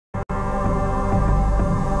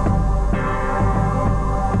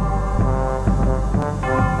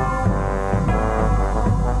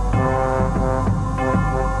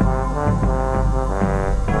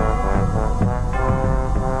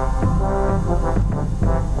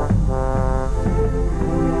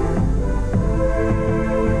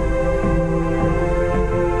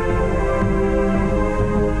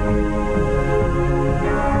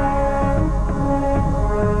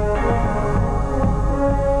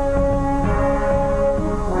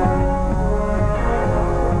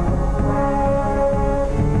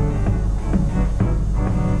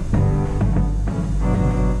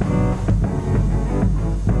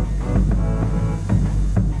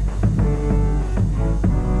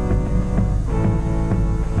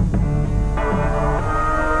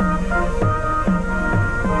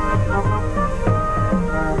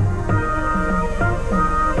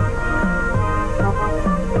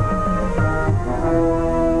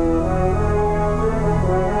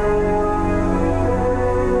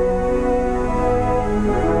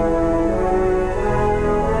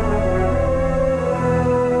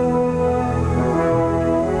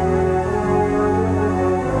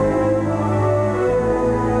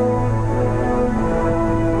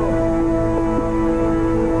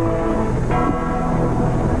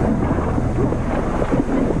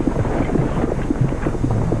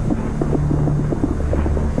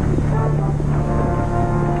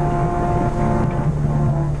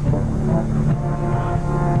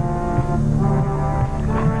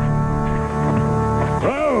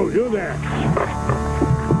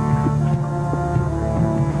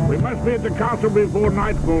at the castle before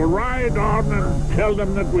nightfall. Ride on and tell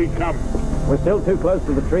them that we come. We're still too close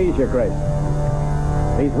to the trees, Your Grace.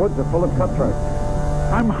 These woods are full of cutthroats.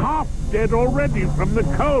 I'm half dead already from the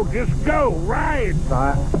cold. Just go, ride.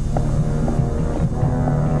 Sire.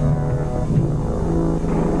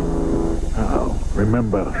 Now,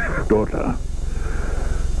 remember, daughter,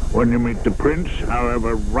 when you meet the prince,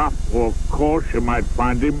 however rough or coarse you might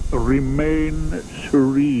find him, remain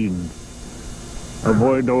serene.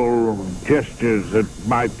 Avoid all gestures that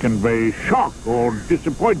might convey shock or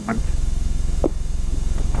disappointment.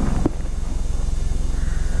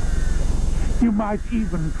 You might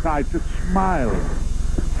even try to smile.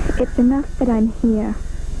 It's enough that I'm here.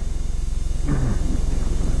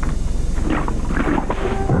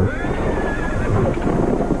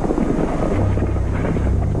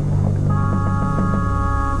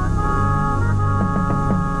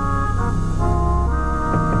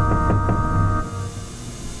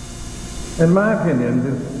 In my opinion,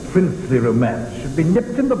 this princely romance should be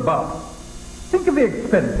nipped in the bud. Think of the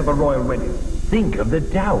expense of a royal wedding. Think of the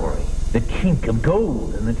dowry, the chink of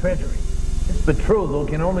gold in the treasury. This betrothal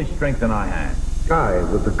can only strengthen our hands. Aye,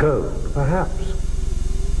 with the gold, perhaps.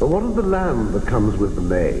 But what of the land that comes with the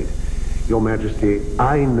maid? Your Majesty,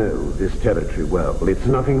 I know this territory well. It's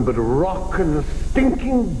nothing but a rock and a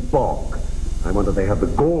stinking bog. I wonder they have the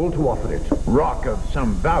gall to offer it. Rock of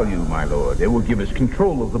some value, my lord. It will give us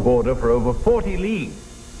control of the border for over 40 leagues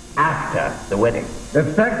after the wedding.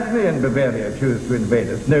 If Saxony and Bavaria choose to invade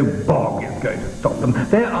us, no bog is going to stop them.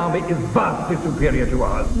 Their army is vastly superior to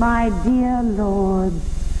ours. My dear lords,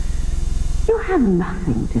 you have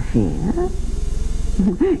nothing to fear.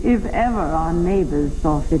 If ever our neighbors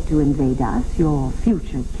saw fit to invade us, your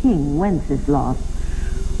future king, Wenceslas,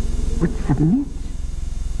 would submit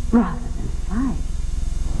rather than fight.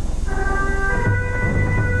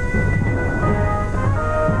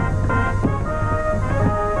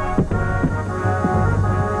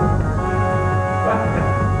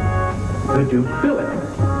 Could you feel it?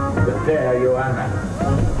 The fair Joanna.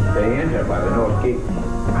 They enter by the north gate.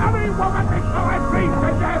 Hurry, woman, before I freeze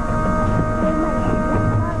to death!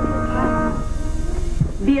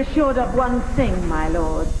 Be assured of one thing, my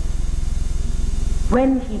lord.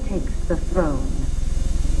 When he takes the throne,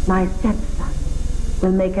 my stepson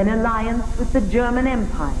will make an alliance with the German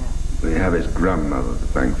Empire. We have his grandmother to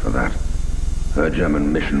thank for that. Her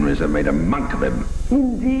German missionaries have made a monk of him.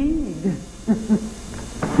 Indeed.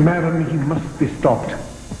 Madam, he must be stopped.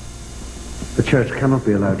 The church cannot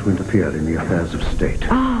be allowed to interfere in the affairs of state.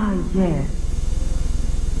 Ah, yes.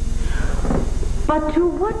 But to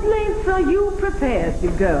what lengths are you prepared to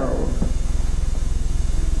go?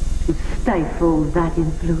 To stifle that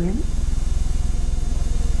influence?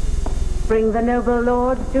 Bring the noble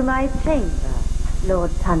lord to my chamber,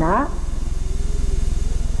 Lord Tanner.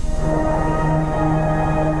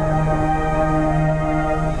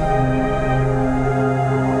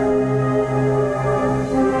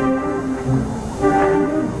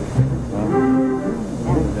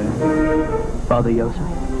 Father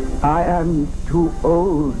Joseph? I am too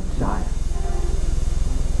old, sire.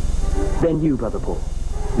 Then you, Brother Paul.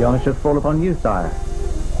 The honor should fall upon you, sire.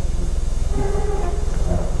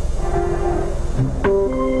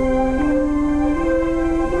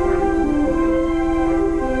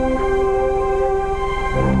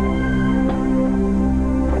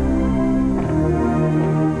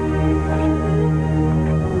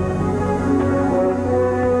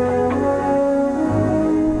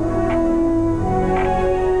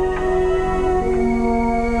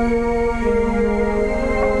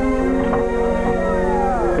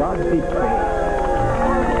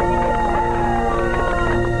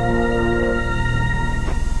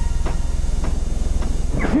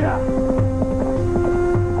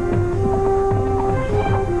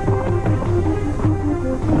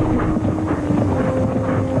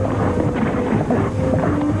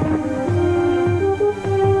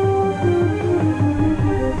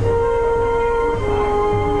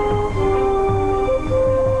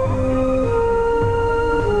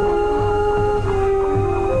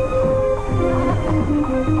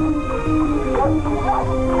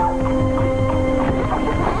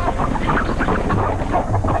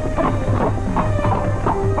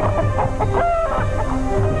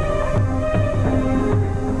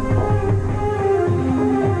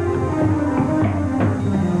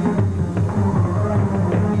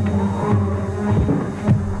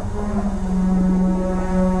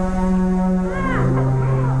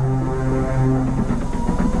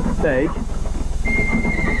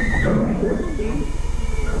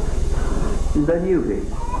 Is that you, Pete?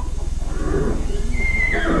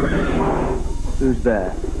 Who's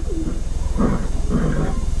there?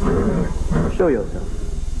 Show yourself.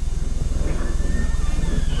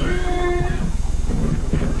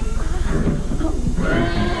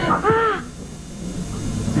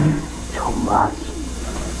 Thomas.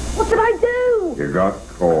 What did I do? You got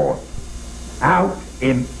caught. Out,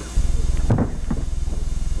 imp.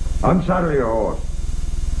 Unsaddle your horse.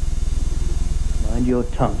 Mind your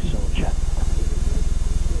tongue, soldier.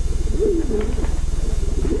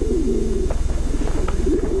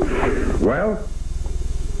 Well,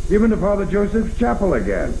 you've been to Father Joseph's chapel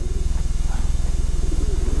again.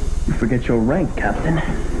 You forget your rank, Captain.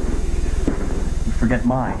 You forget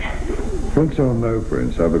mine. Once I'll know,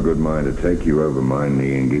 Prince, I've a good mind to take you over my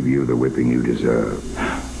knee and give you the whipping you deserve.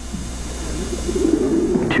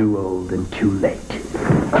 Too old and too late.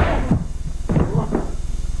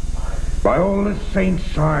 By all the saints,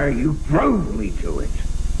 sire, you drove me to it.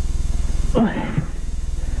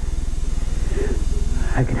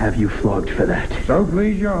 I could have you flogged for that. So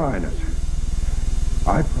please your highness.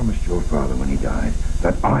 I promised your father when he died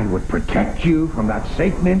that I would protect you from that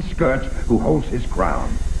Satan in skirts who holds his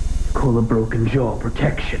crown. Call a broken jaw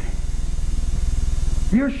protection.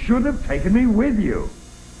 You should have taken me with you.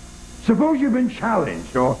 Suppose you've been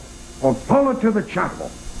challenged or followed to the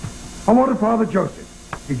chapel. And what of Father Joseph?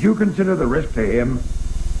 Did you consider the risk to him?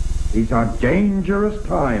 These are dangerous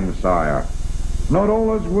times, sire. Not all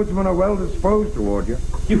those woodsmen are well disposed toward you.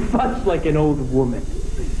 You fuss like an old woman.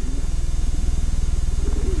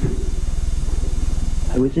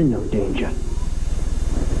 I was in no danger.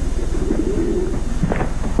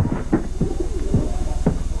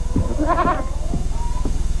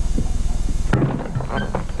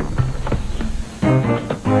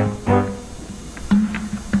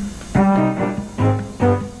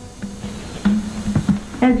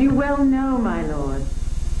 As you well know, my lord,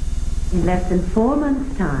 in less than 4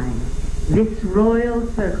 months' time, this royal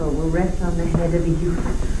circle will rest on the head of a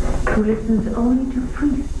youth who listens only to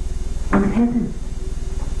priests and peasants.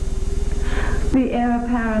 The heir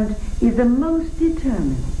apparent is a most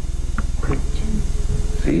determined Christian.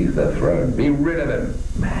 Seize the throne. Be rid of him.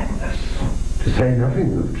 Madness. To say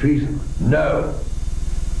nothing of treason. No.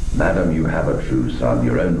 Madam, you have a true son,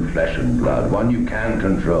 your own flesh and blood, one you can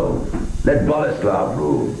control. Let Boleslav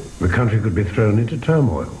rule. The country could be thrown into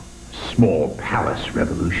turmoil. Small palace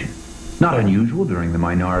revolution. Not unusual during the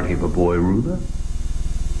minority of a boy ruler.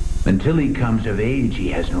 Until he comes of age, he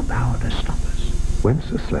has no power to stop us.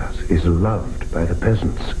 Wenceslas is loved by the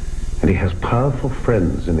peasants, and he has powerful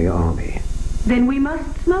friends in the army. Then we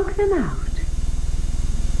must smoke them out.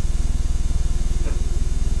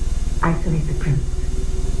 Isolate the prince.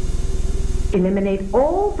 Eliminate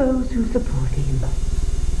all those who support him.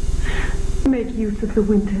 Make use of the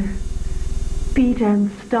winter. Beat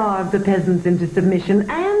and starve the peasants into submission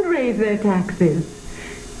and raise their taxes.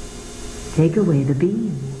 Take away the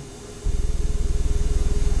beam.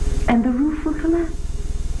 And the roof will collapse.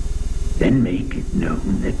 Then make it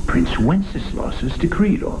known that Prince Wenceslas has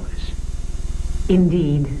decreed all this.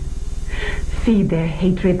 Indeed. Feed their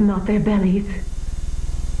hatred, not their bellies.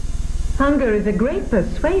 Hunger is a great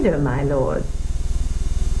persuader, my lord.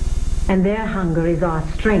 And their hunger is our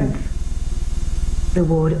strength.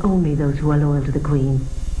 Reward only those who are loyal to the Queen.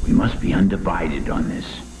 We must be undivided on this.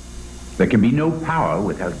 There can be no power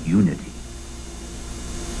without unity.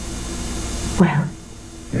 Well,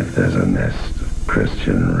 If there's a nest of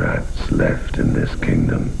Christian rats left in this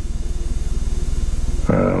kingdom,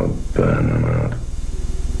 I'll burn them out.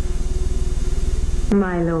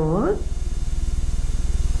 my lord.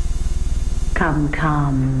 Come,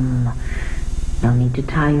 come. No need to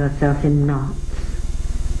tie yourself in knots.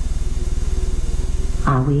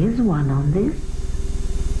 Are we as one on this?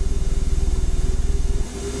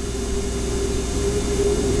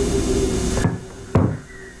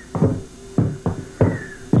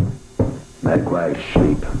 Magpie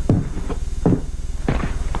sleep.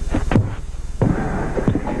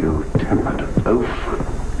 You tempered oaf.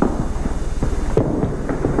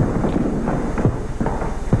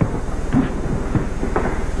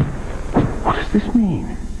 What does this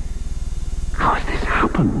mean? How has this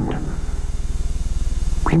happened?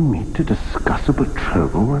 We meet to discuss a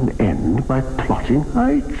betrothal and end by plotting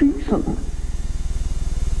high treason.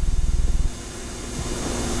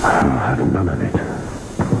 I'll have none of it.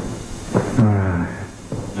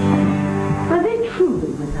 Are they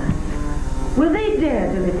truly with us? Will they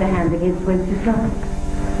dare to lift a hand against Wenceslas?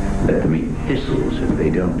 Let them eat thistles if they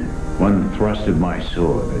don't. One thrust of my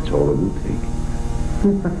sword, that's all it will take.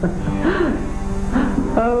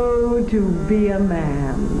 Oh, to be a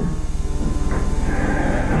man.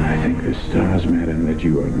 I think the stars, madam, that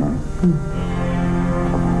you are not.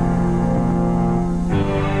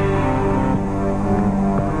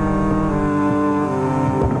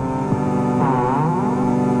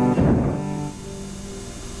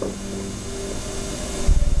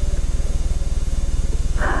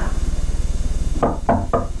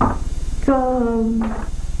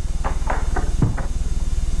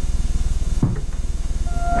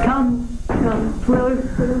 Come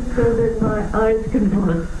closer so that my eyes can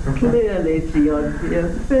more clearly see your dear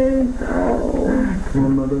face. Oh. Come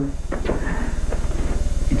on, Mother.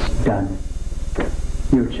 It's done.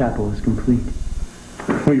 Your chapel is complete.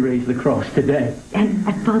 We raised the cross today. And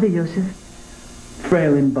Father Joseph?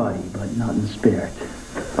 Frail in body, but not in spirit.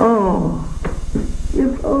 Oh,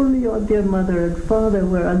 if only your dear mother and father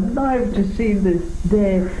were alive to see this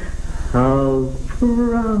day, how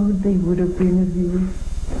proud they would have been of you.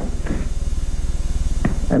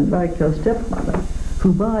 And like your stepmother,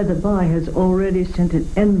 who by the by has already sent an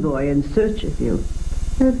envoy in search of you,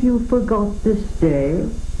 have you forgot this day?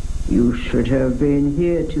 You should have been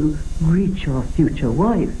here to greet your future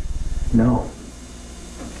wife. No.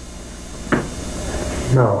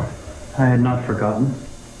 No, I had not forgotten.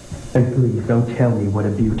 And please don't tell me what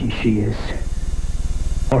a beauty she is,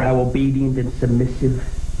 or how obedient and submissive.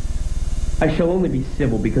 I shall only be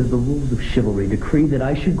civil because the rules of chivalry decree that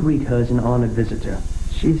I should greet her as an honored visitor.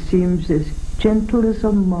 She seems as gentle as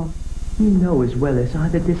a moth. You know as well as I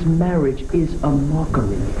that this marriage is a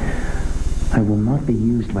mockery. I will not be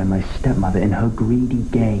used by my stepmother in her greedy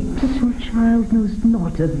games. The poor child knows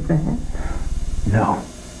not of that. No.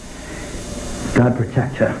 God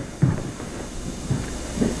protect her.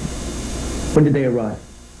 When did they arrive?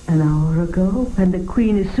 An hour ago, and the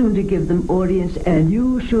Queen is soon to give them audience, and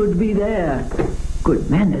you should be there.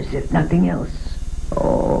 Good manners, if nothing else.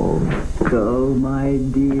 Oh, go, my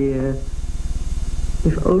dear.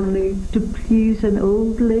 If only to please an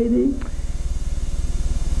old lady.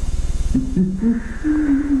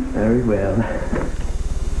 Very well.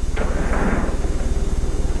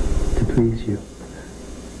 To please you.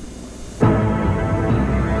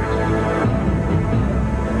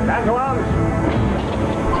 Stand to arms.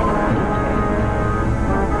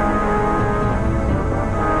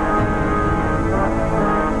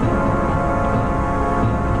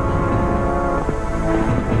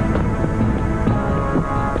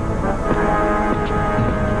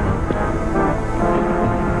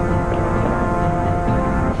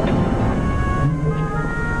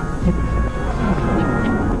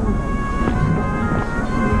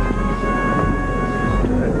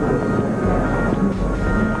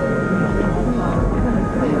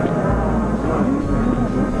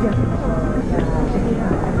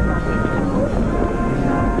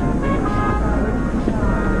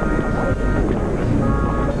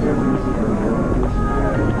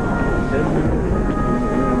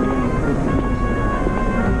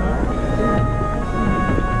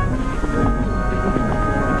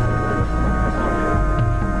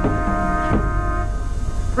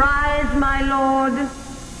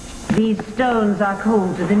 These stones are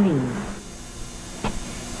cold to the knees.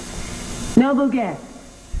 Noble guests,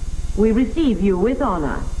 we receive you with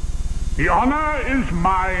honor. The honor is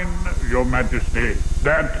mine, Your Majesty,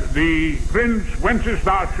 that the Prince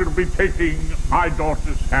Wenceslas should be taking my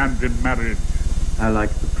daughter's hand in marriage. I like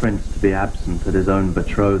the prince to be absent at his own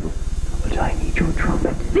betrothal. But I need your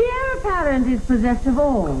trumpet. The heir apparent is possessed of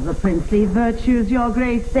all the princely virtues, Your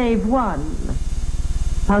Grace, save one.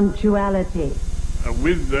 Punctuality.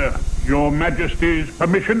 With Your Majesty's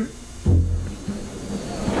permission.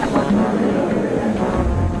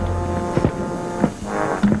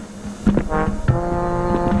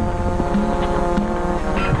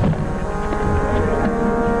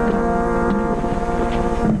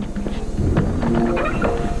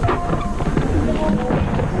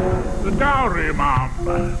 The dowry,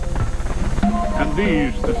 ma'am. And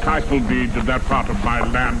these, the title deed to that part of my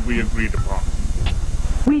land we agreed upon.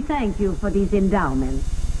 We thank you for these endowments.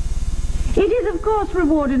 It is, of course,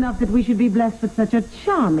 reward enough that we should be blessed with such a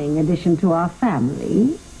charming addition to our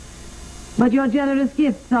family. But your generous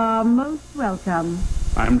gifts are most welcome.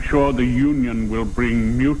 I'm sure the union will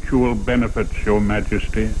bring mutual benefits, Your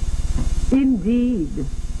Majesty. Indeed.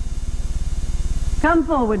 Come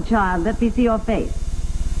forward, child. Let me see your face.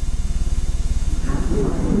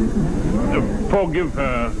 Forgive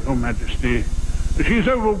her, Your Majesty. She's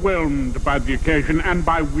overwhelmed by the occasion and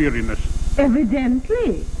by weariness.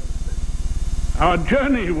 Evidently. Our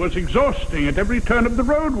journey was exhausting. At every turn of the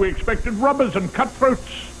road we expected robbers and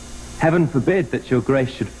cutthroats. Heaven forbid that your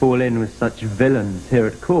grace should fall in with such villains here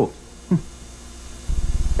at court.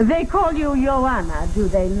 They call you Joanna, do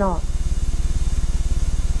they not?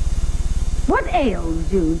 What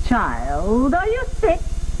ails you, child? Are you sick?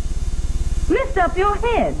 Lift up your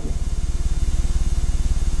head.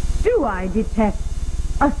 Do I detect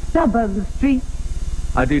a stubborn streak?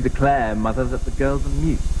 I do declare, mother, that the girls are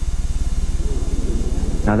mute.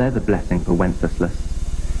 Now there's a blessing for Wenceslas.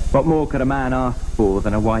 What more could a man ask for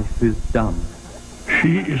than a wife who's dumb?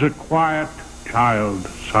 She is a quiet child,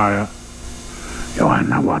 sire.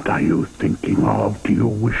 Joanna, what are you thinking of? Do you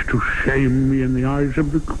wish to shame me in the eyes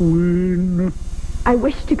of the Queen? I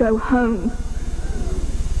wish to go home.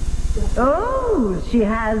 Oh, she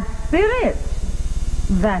has spirit.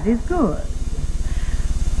 That is good.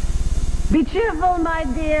 Be cheerful, my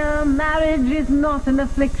dear. Marriage is not an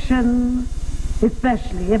affliction,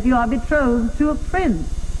 especially if you are betrothed to a prince.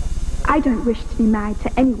 I don't wish to be married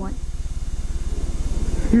to anyone.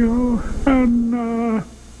 Joanna,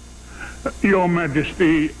 Your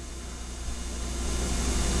Majesty.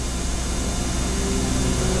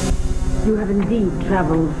 You have indeed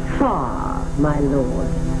traveled far, my lord.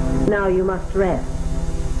 Now you must rest.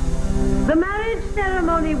 The marriage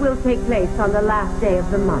ceremony will take place on the last day of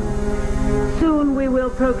the month. Soon we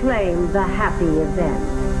will proclaim the happy event.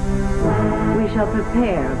 We shall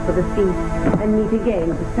prepare for the feast and meet again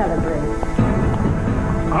to celebrate.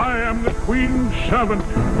 I am the Queen's servant.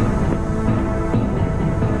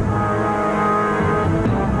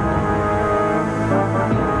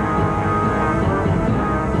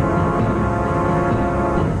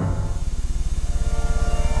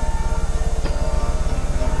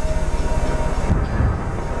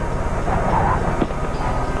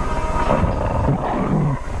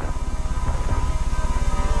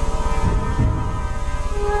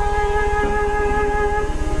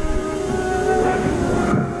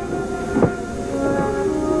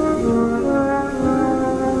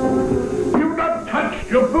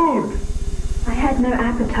 Your food. I had no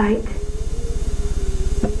appetite.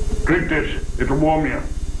 Drink this. It'll warm you.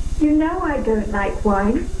 You know I don't like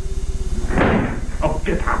wine. Oh,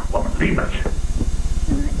 get up, woman. Leave us.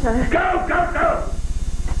 Go, go, go!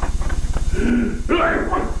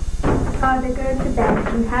 Father, go to bed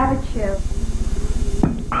and have a chill.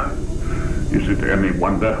 Is it any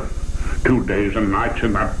wonder? 2 days and nights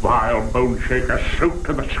in that vile bone shaker, soaked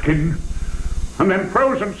to the skin. And then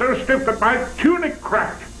frozen so stiff that my tunic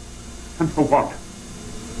cracked. And for what?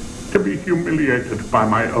 To be humiliated by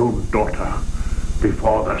my own daughter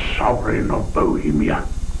before the sovereign of Bohemia.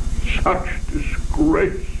 Such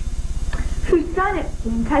disgrace. Whose son, it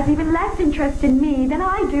seems, has even less interest in me than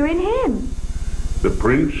I do in him. The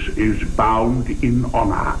prince is bound in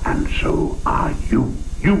honor, and so are you.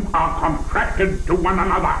 You are contracted to one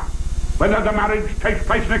another, whether the marriage takes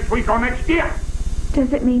place next week or next year.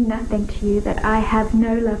 Does it mean nothing to you that I have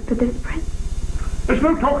no love for this prince? There's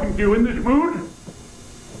no talking to you in this mood.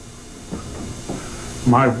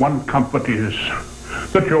 My one comfort is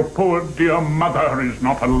that your poor dear mother is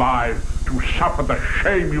not alive to suffer the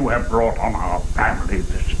shame you have brought on our family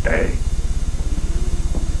this day.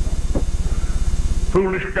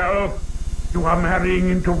 Foolish girl, you are marrying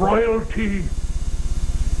into royalty.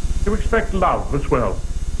 You expect love as well.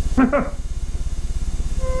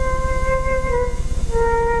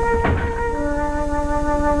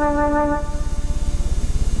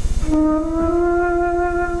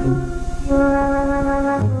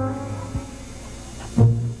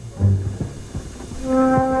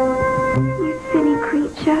 You silly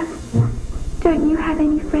creature. Don't you have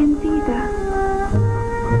any friends either?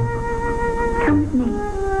 Come with me.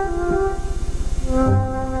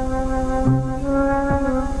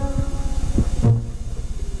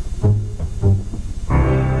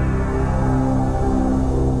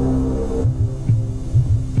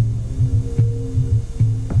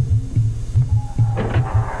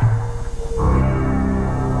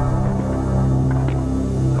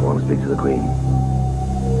 I want to speak to the Queen.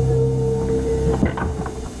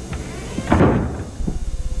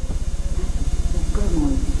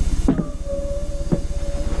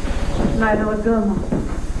 My Lord Gilmore.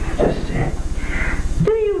 Majesty,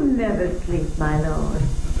 Do you never sleep, my lord?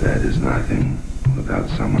 that is nothing without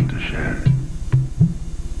someone to share it.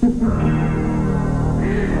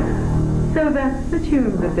 So that's the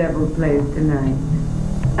tune the devil plays tonight.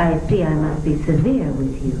 I see I must be severe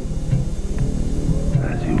with you.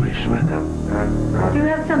 As you wish, madam. Do you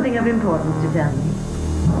have something of importance to tell me?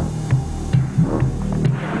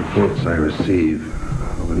 Reports I receive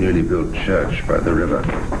of a newly built church by the river.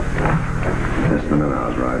 Less than an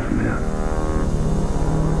hour's ride from here.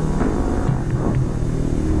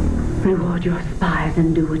 Reward your spies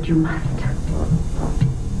and do what you must.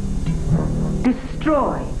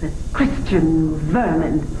 Destroy the Christian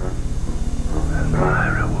vermin. And my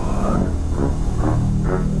reward.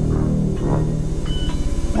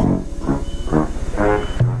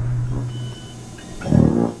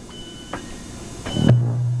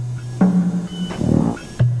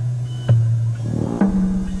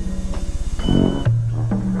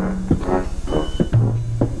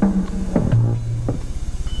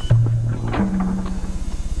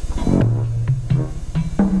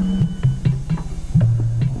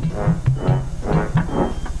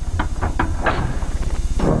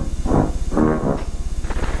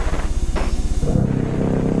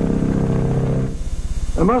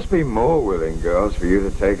 There must be more willing girls for you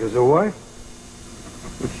to take as a wife.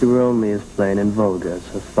 If she were only as plain and vulgar as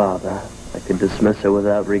her father, I could dismiss her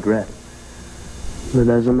without regret. But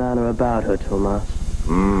there's a manner about her, Tomas.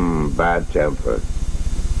 Bad-tempered.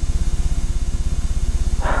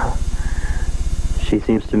 She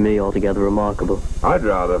seems to me altogether remarkable. I'd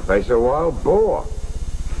rather face a wild boar.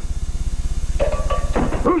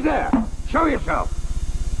 Who's there? Show yourself.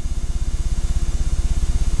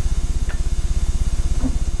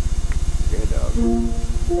 Get up.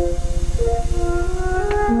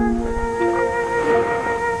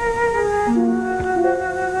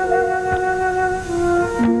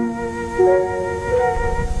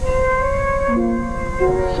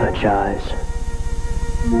 Such eyes.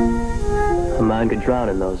 A man could drown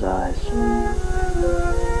in those eyes.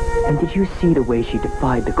 And did you see the way she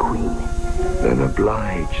defied the queen? Then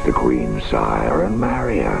oblige the queen, sire, and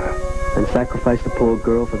marry her. And sacrifice the poor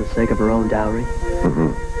girl for the sake of her own dowry?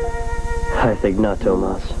 I think not,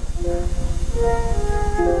 Tomas.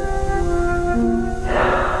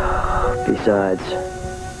 Besides,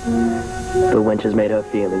 the wench has made her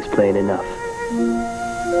feelings plain enough.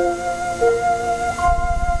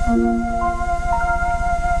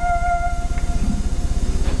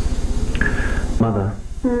 Mother,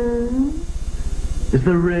 is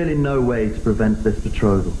there really no way to prevent this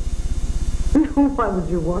betrothal? Why would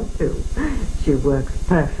you want to? She works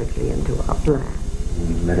perfectly into our plan.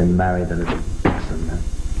 Let him marry the little vixen, then.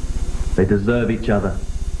 They deserve each other.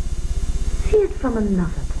 See it from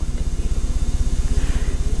another point of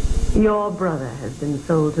view. Your brother has been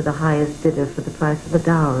sold to the highest bidder for the price of the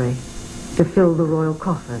dowry, to fill the royal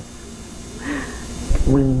coffers.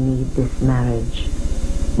 We need this marriage.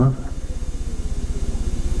 Mother.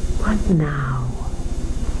 What now?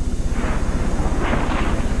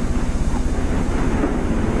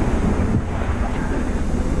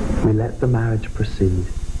 We let the marriage proceed.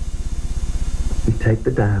 We take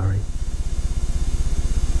the dowry.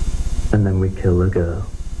 And then we kill the girl.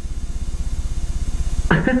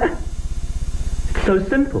 It's so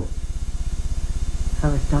simple. How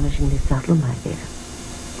astonishingly subtle, my dear.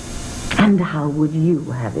 And how would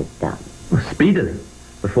you have it done? Well, speedily,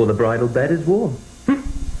 before the bridal bed is warm. Can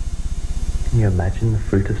you imagine the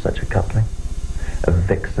fruit of such a coupling? A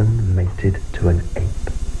vixen mated to an ape.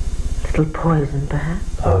 Little poison, perhaps?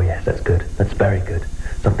 Oh, yes, that's good. That's very good.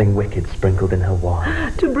 Something wicked sprinkled in her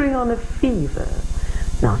wine. To bring on a fever.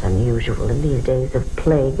 Not unusual in these days of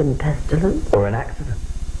plague and pestilence. Or an accident.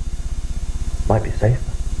 Might be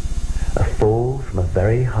safer. A fall from a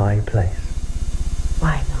very high place.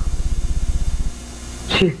 Why not?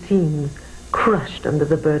 She seems crushed under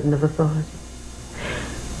the burden of authority.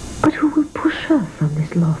 But who will push her from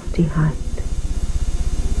this lofty height?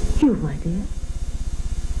 You, my dear.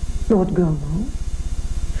 Lord Gomo.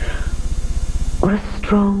 Or a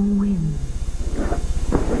strong wind.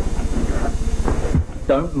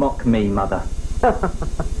 Don't mock me, Mother.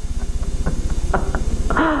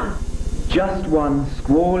 Just one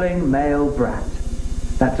squalling male brat.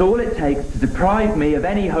 That's all it takes to deprive me of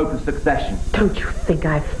any hope of succession. Don't you think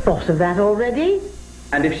I've thought of that already?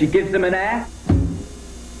 And if she gives them an heir?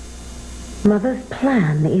 Mother's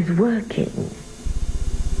plan is working.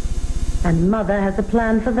 And Mother has a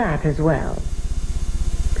plan for that as well.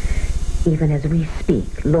 Even as we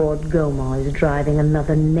speak, Lord Gomo is driving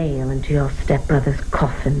another nail into your stepbrother's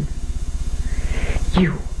coffin.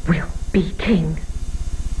 You will be king.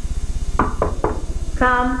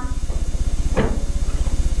 Come.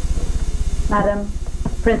 Madam,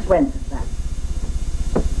 Prince Wenceslas.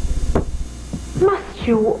 Must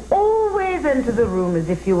you always enter the room as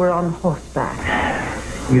if you were on horseback?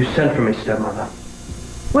 You sent for me, stepmother.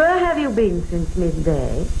 Where have you been since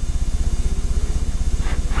midday?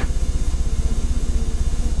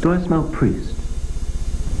 Do I smell priest?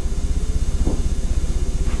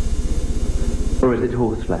 Or is it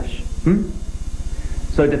horseflesh?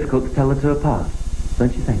 So difficult to tell the two apart,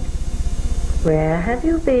 don't you think? Where have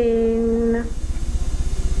you been?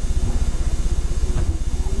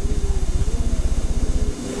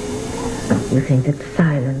 You think that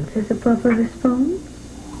silence is a proper response?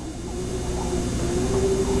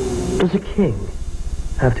 Does a king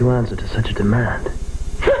have to answer to such a demand?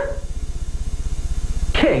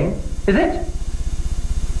 King? Is it?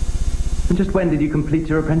 And just when did you complete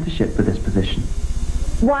your apprenticeship for this position?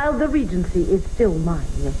 While the regency is still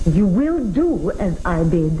mine, you will do as I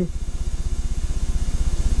bid.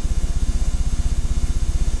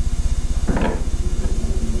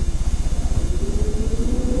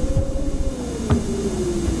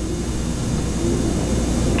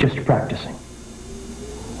 Just practicing.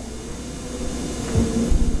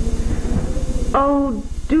 Oh,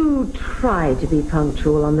 Do try to be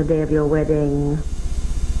punctual on the day of your wedding.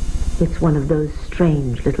 It's one of those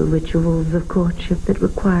strange little rituals of courtship that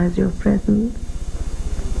requires your presence.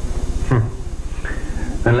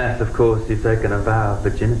 Unless, of course, you've taken a vow of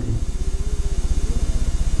virginity.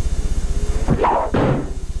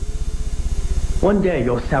 One day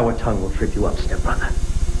your sour tongue will trip you up, stepbrother.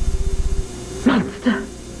 Monster!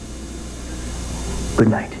 Good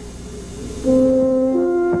night.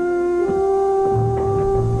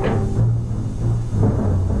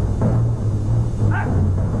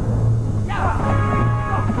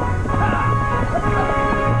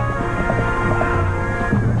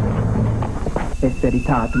 Et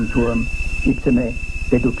veritatum tuum, ipse me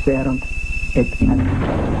deduxerunt, et tabernacles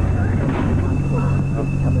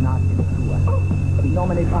tua. In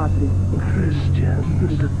nomine Patris, et Filii, et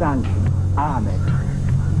Spiritus Sancti. Amen.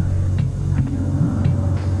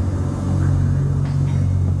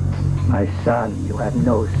 My son, you have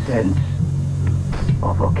no sense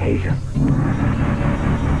of occasion.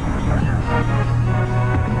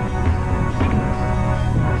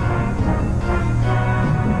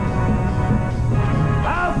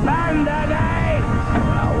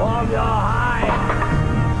 Warm your hide.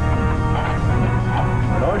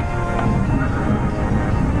 Lord.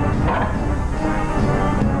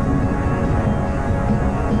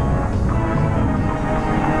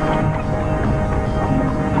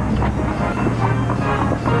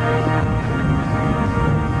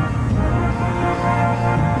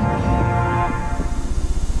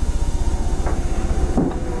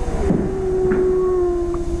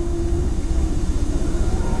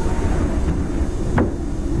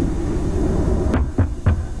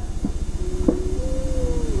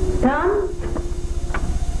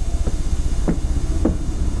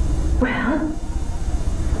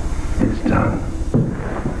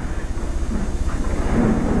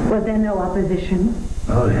 Was there no opposition?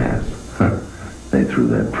 Oh, yes. They threw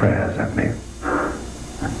their prayers at me.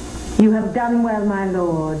 You have done well, my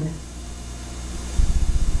lord.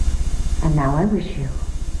 And now I wish you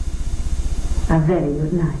a very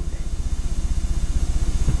good night.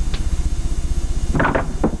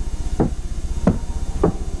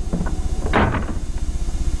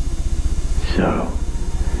 So,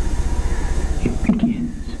 it begins.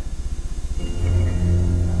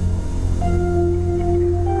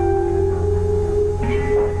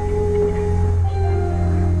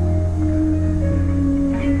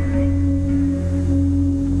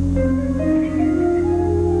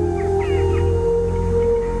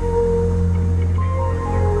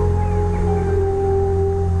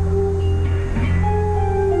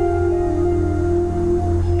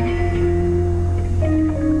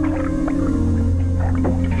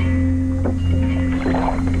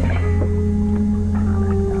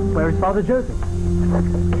 Father Joseph.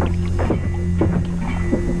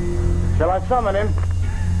 Shall I summon him?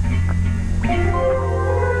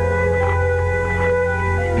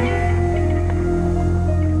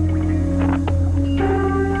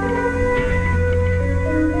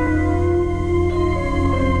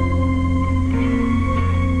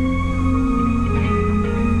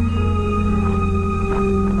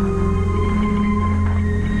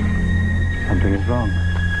 Something is wrong.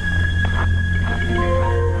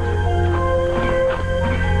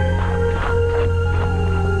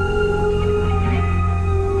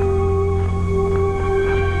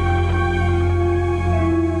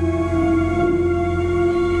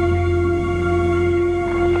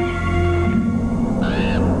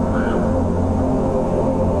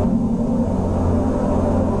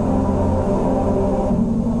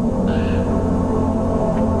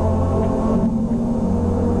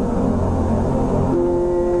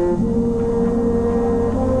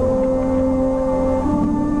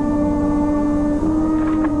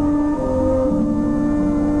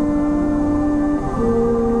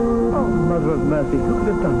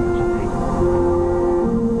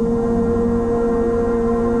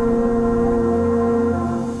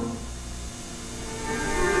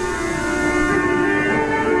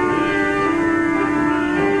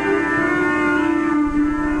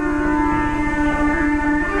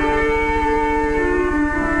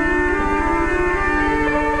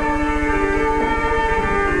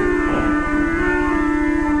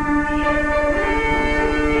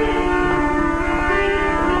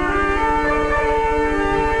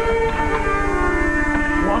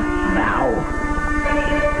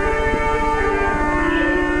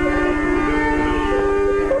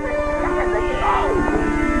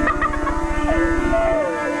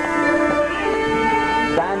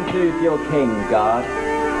 Your king, guard.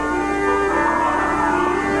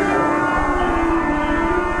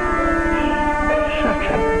 Such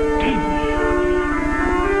a deep.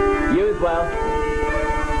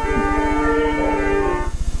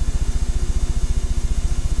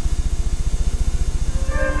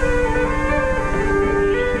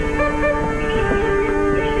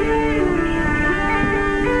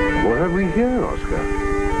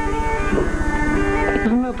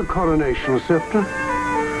 Isn't that the coronation scepter?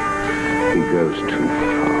 He goes too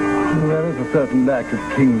far. There is a certain lack of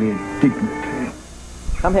kingly dignity.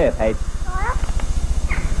 Come here, Page.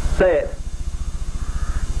 Say it.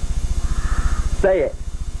 Say it.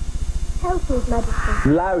 Hail to His Majesty.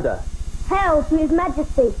 Louder. Hail to His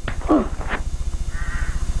Majesty.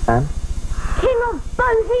 Anne? King of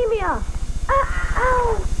Bohemia!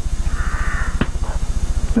 Ow!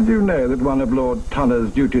 Did you know that one of Lord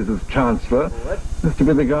Tunner's duties as Chancellor is to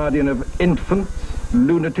be the guardian of infants,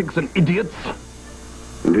 lunatics and idiots?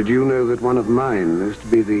 And did you know that one of mine is to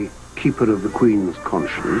be the keeper of the Queen's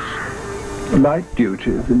conscience? Light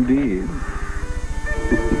duties, indeed.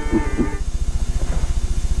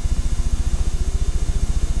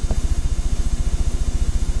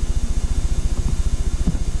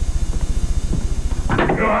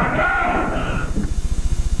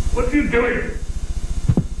 What are you doing?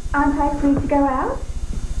 Aren't I free to go out?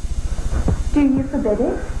 Do you forbid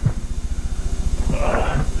it?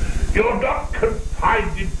 You're not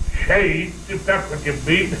confined in chains, if that's what you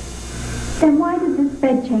mean. Then why does this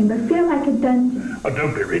bedchamber feel like a dungeon? Oh,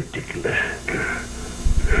 don't be ridiculous.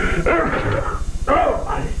 Oh,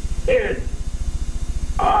 my head.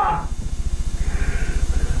 Ah.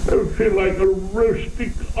 I feel like a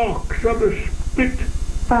roasting ox on a spit.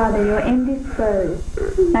 Father, you're indisposed.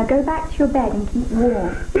 Now go back to your bed and keep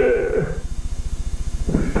warm.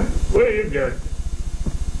 Where are you going?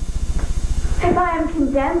 If I am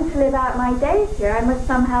condemned to live out my days here, I must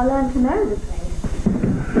somehow learn to know the place.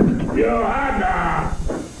 Johanna!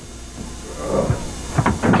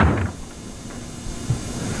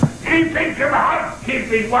 She thinks of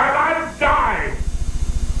housekeeping while I'm dying.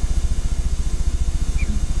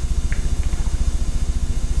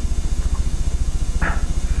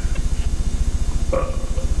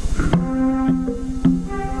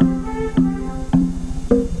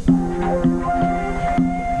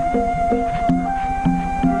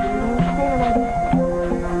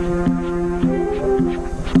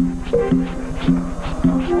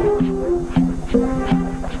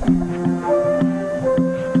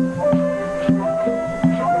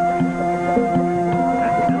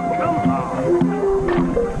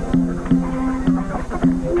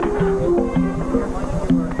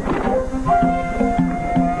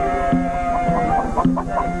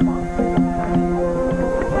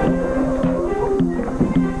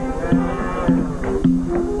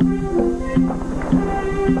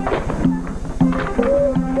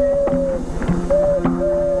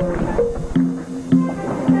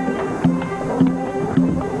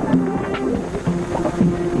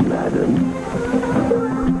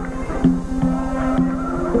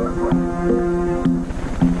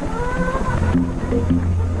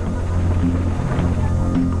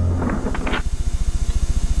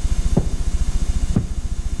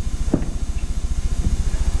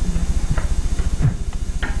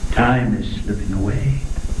 Time is slipping away.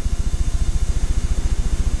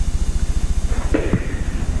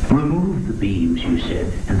 Remove the beams, you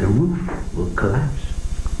said, and the roof will collapse.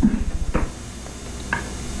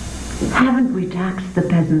 Haven't we taxed the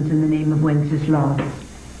peasants in the name of Wenceslas?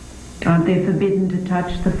 Aren't they forbidden to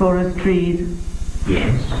touch the forest trees?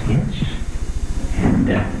 Yes, yes. And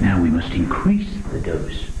now we must increase the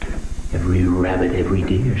dose. Every rabbit, every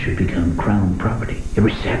deer should become crown property.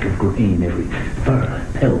 Every sack of grain, every fur,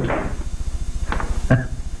 pelt.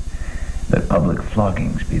 Let public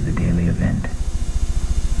floggings be the daily event.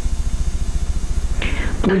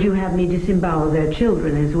 Would you have me disembowel their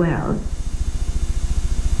children as well?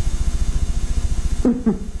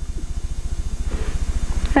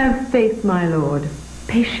 Have faith, my lord.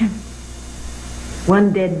 Patience.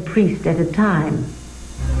 One dead priest at a time.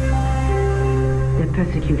 Their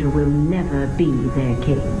persecutor will never be their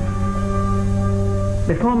king.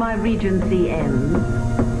 Before my regency ends,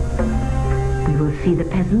 we will see the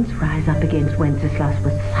peasants rise up against Wenceslas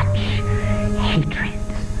with such hatred.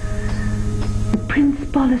 Prince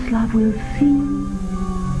Boleslav will seem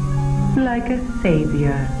like a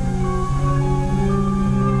savior.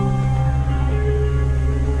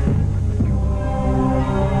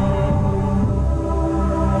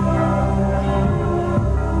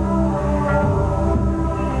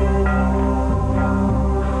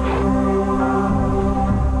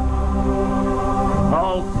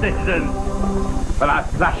 But I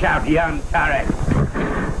flush out young Tarek.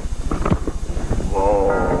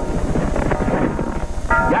 Whoa.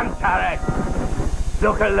 Young Tarek,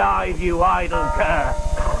 look alive, you idle cur.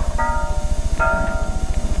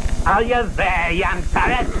 Are you there, young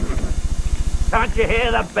Tarek? Can't you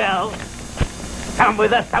hear the bell? Come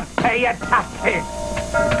with us to pay your taxes.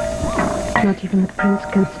 Not even the prince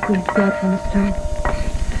can squeeze blood from a stone.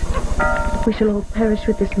 We shall all perish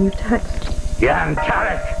with this new tax. Young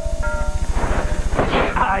Turret!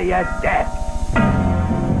 Are you dead?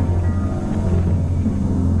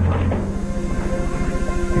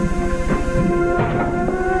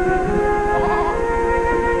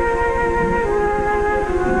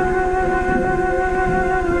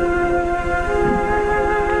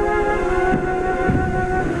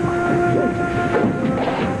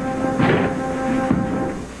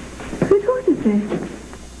 Whose horse is this?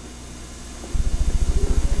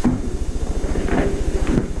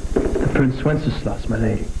 Prince Wenceslas, my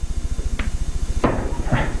lady.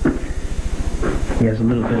 He has a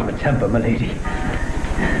little bit of a temper, my lady.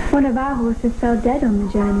 One of our horses fell dead on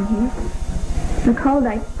the journey here. The cold,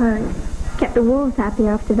 I suppose, kept the wolves happy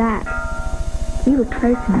after that. We were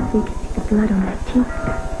close enough we could see the blood on their teeth.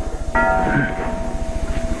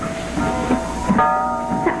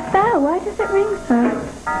 That bell, why does it ring so?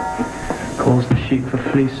 Calls the sheep for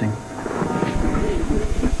fleecing.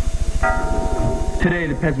 Today,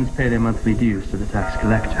 the peasants pay their monthly dues to the tax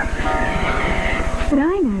collector. But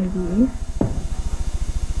I know you.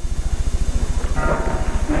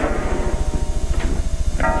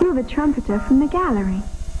 You're the trumpeter from the gallery.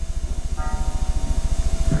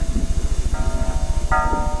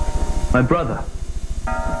 My brother.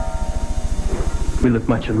 We look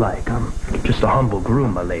much alike. I'm just a humble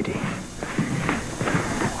groom, my lady.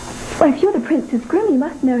 Well, if you're the prince's groom, you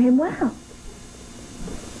must know him well.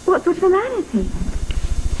 What sort of a man is he?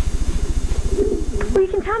 Well, you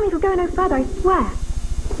can tell me it'll go no further, I swear.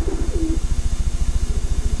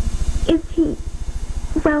 Is he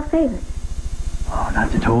well favoured? Oh,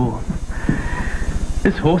 not at all.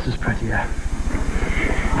 This horse is prettier.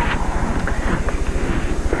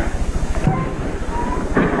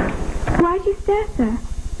 Why do you stare, sir?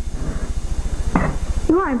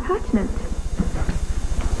 You are impertinent.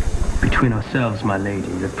 Between ourselves, my lady,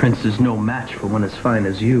 the prince is no match for one as fine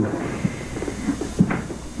as you.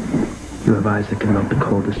 You have eyes that can melt the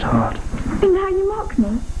coldest heart. And now you mock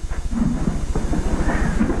me?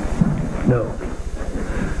 No.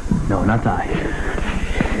 No, not I.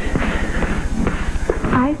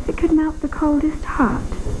 Eyes that could melt the coldest heart.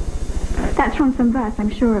 That's from some verse,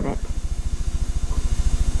 I'm sure of it.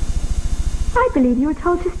 I believe you were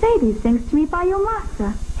told to say these things to me by your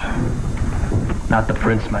master. Not the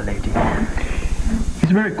prince, my lady.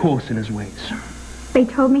 He's very coarse in his ways. They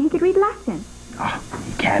told me he could read Latin. Oh,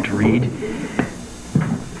 he can't read.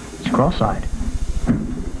 He's cross-eyed.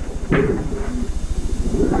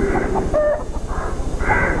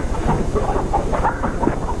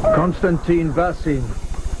 Constantine Vassin.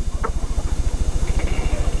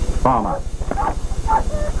 Farmer.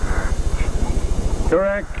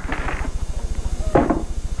 Correct.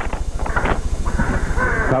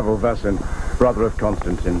 Pavel Vassin, brother of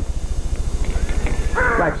Constantine.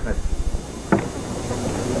 Blacksmith.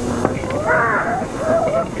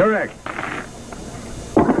 Correct.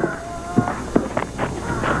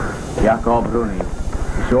 Jacob Bruni.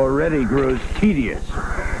 This already grows tedious.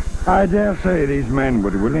 I dare say these men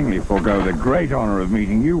would willingly forego the great honor of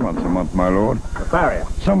meeting you once a month, my lord. The farrier.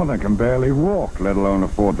 Some of them can barely walk, let alone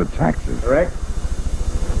afford the taxes. Correct.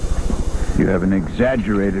 You have an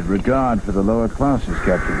exaggerated regard for the lower classes,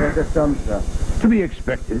 Captain. There's a son, sir. To be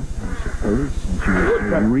expected, I suppose, since you were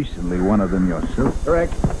so recently one of them yourself.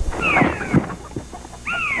 Correct.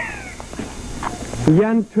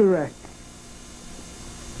 Jan Turek.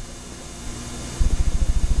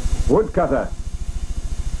 Woodcutter.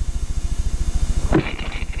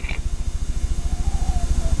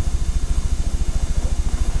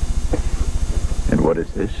 And what is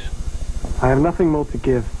this? I have nothing more to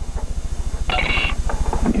give.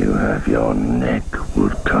 You have your neck,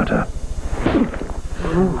 woodcutter.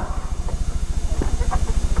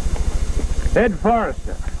 Head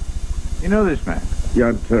Forrester. You know this man?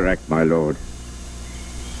 Jan Turek, my lord.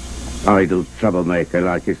 Idle troublemaker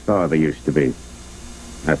like his father used to be.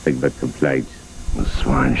 Nothing but complaints. The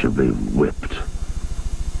swine should be whipped.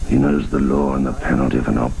 He knows the law and the penalty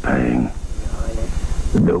for not paying.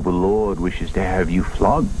 The noble lord wishes to have you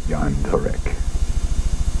flogged, Jan Turek.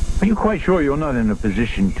 Are you quite sure you're not in a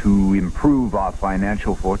position to improve our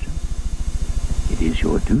financial fortune? It is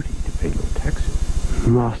your duty to pay your taxes.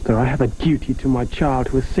 Master, I have a duty to my child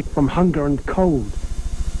who is sick from hunger and cold.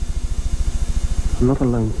 I'm not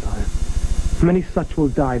alone, sire. Many such will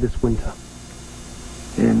die this winter.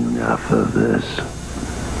 Enough of this.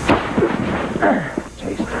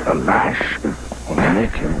 Taste the lash will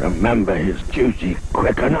make him remember his duty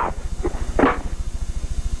quick enough.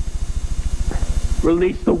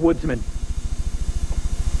 Release the woodsman.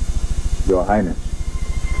 Your Highness.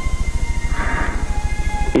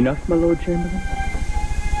 Enough, my Lord Chamberlain?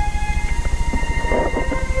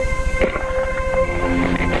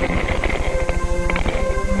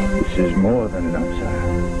 is more than enough, sire.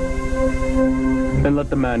 Then let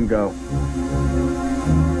the man go.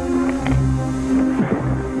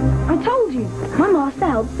 I told you, my master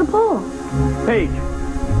helps the poor. Page,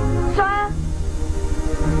 Sire?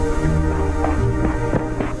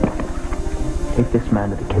 take this man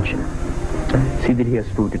to the kitchen. See that he has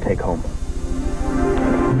food to take home.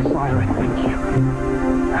 sire, thank you.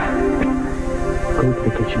 Go to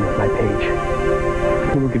the kitchen with my page.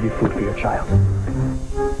 He will give you food for your child.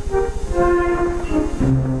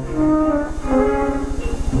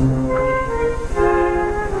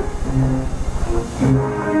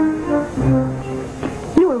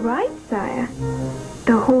 You were right, sire.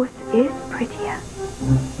 The horse is prettier.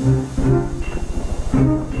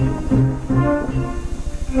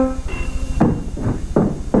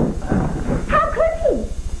 How could he?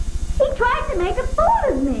 He tried to make a fool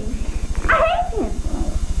of me. I hate him.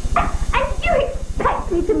 And you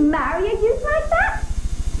expect me to marry a youth like that?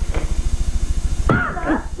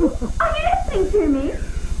 Father, are you listening to me?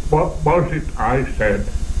 What was it I said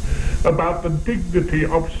about the dignity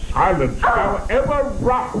of silence? However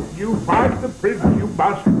rough you find the prince, you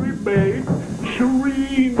must remain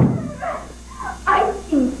serene. I've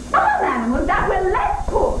seen farm animals that were less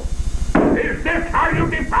coarse. Is this how you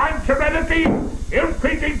define serenity?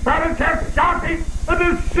 Ill-treating furniture, shouting at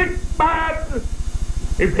a sick man?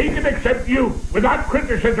 If he can accept you without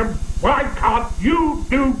criticism, why can't you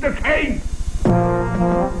do the same?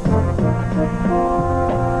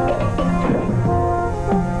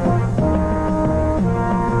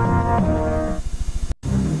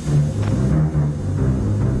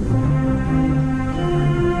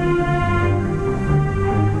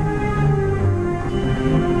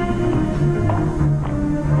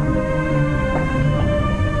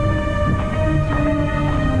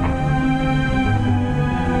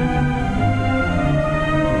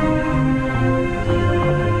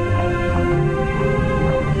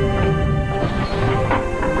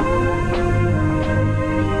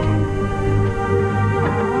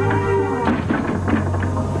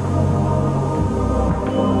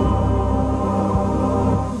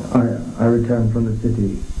 I returned from the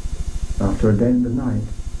city after a day and a night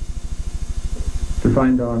to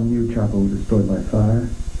find our new chapel destroyed by fire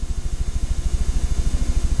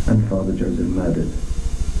and Father Joseph murdered.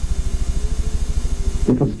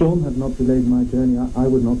 If a storm had not delayed my journey, I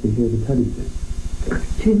would not be here to tell you this.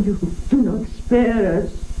 Continue. Do not spare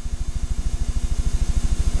us.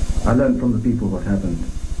 I learned from the people what happened.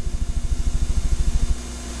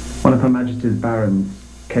 One of Her Majesty's barons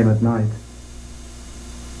came at night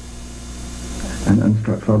and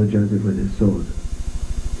struck Father Joseph with his sword.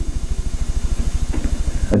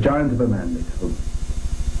 A giant of a man, they told.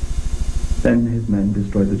 Then his men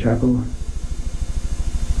destroyed the chapel.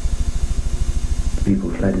 The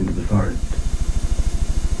people fled into the forest.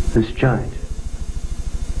 This giant,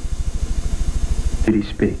 did he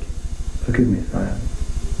speak? Forgive me, sire.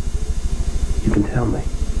 You can tell me.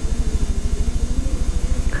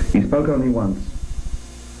 He spoke only once,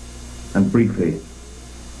 and briefly.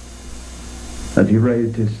 As he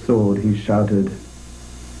raised his sword, he shouted,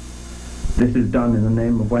 "This is done in the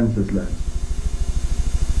name of Wenceslas."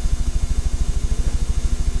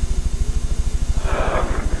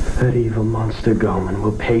 That evil monster Goman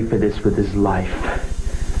will pay for this with his life.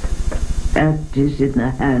 That is in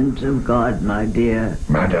the hands of God, my dear.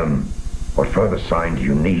 Madam, what further sign do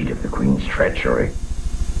you need of the Queen's treachery?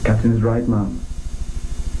 Captain is right, ma'am.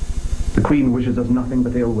 The Queen wishes us nothing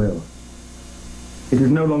but ill will. It is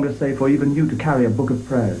no longer safe for even you to carry a book of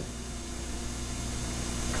prayers.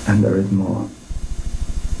 And there is more.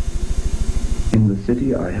 In the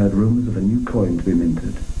city, I heard rumors of a new coin to be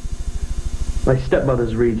minted. My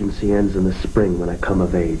stepmother's regency ends in the spring when I come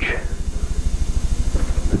of age.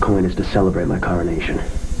 The coin is to celebrate my coronation.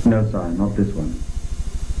 No, sire, not this one.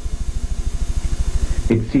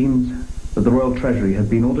 It seems that the royal treasury has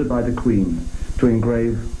been ordered by the Queen to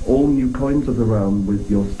engrave all new coins of the realm with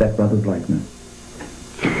your stepbrother's likeness.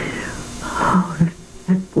 Oh, if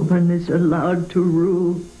that woman is allowed to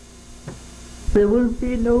rule, there will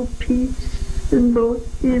be no peace in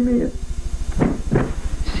Bohemia.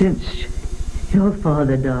 Since your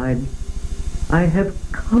father died, I have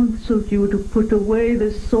counseled you to put away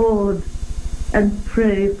the sword and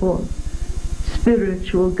pray for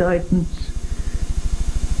spiritual guidance,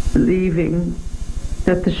 believing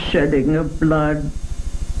that the shedding of blood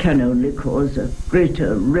can only cause a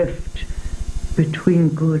greater rift between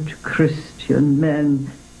good Christian men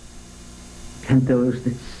and those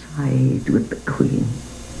that side with the Queen.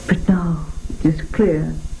 But now it is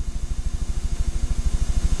clear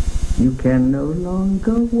you can no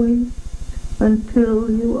longer wait until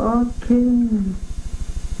you are king.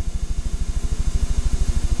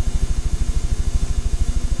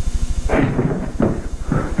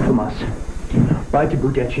 Ride to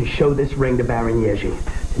Boudet and show this ring to Baron Yeji,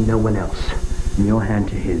 to no one else. From your hand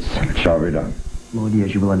to his. It shall be done. Lord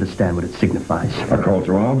Yeji will understand what it signifies. A call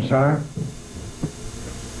to arms, sire?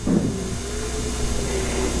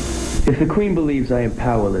 If the Queen believes I am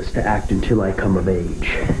powerless to act until I come of age,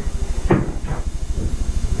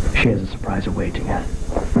 she has a surprise awaiting her.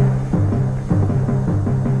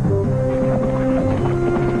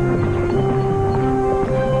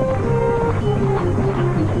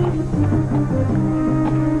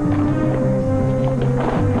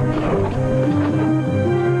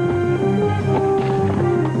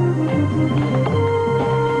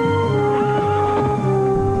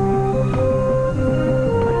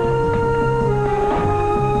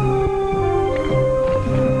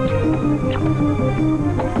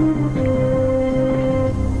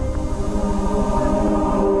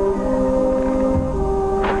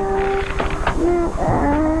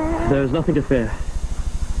 There's nothing to fear.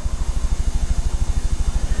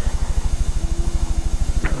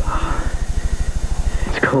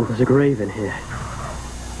 It's cold as a grave in here.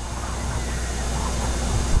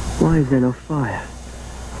 Why is there no fire?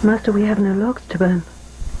 Master, we have no logs to burn.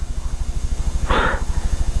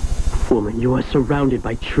 Woman, you are surrounded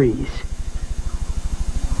by trees.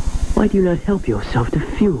 Why do you not help yourself to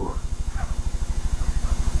fuel?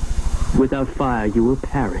 Without fire, you will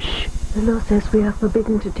perish. The law says we are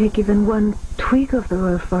forbidden to take even one twig of the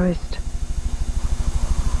royal forest.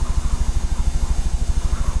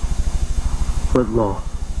 What law?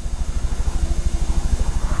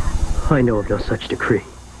 I know of no such decree.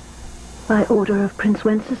 By order of Prince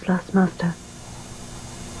Wenceslas, Master.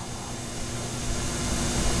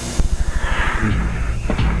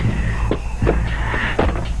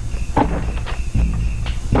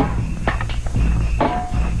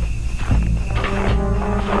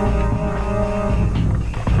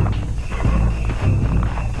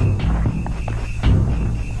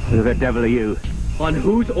 Who the devil are you? On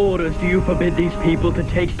whose orders do you forbid these people to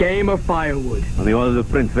take game or firewood? On the orders of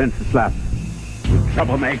Prince Wenceslas. You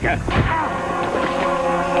troublemaker.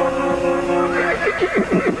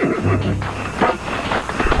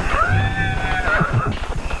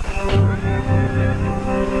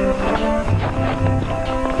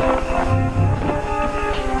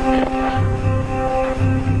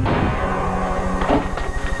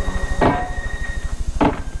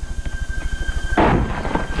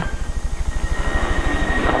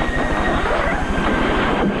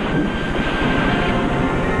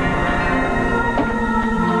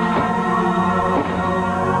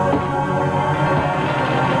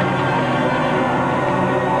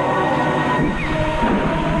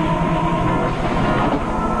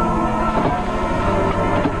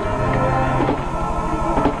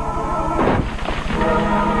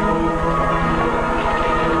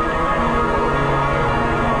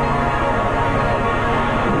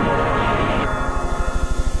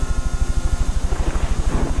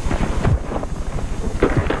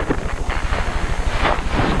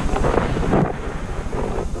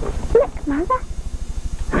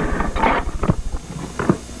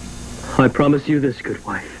 I promise you this, good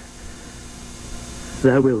wife.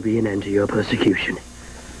 There will be an end to your persecution.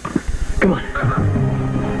 Come on.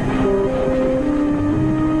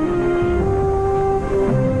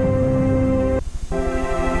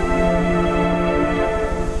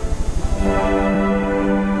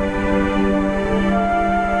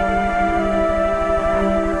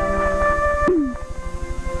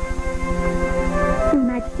 Your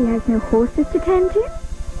Majesty has no horses to tend to?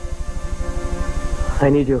 I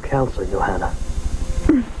need your counsel, Johanna.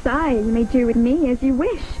 Sire, you may do with me as you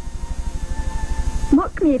wish.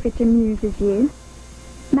 Mock me if it amuses you.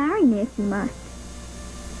 Marry me if you must.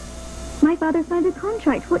 My father signed a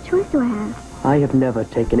contract. What choice do I have? I have never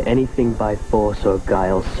taken anything by force or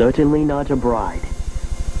guile, certainly not a bride.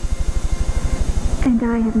 And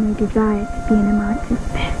I have no desire to be in a martyr's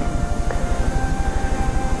bed.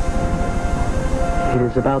 It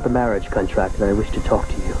is about the marriage contract that I wish to talk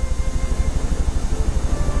to you.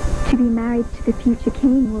 To be married to the future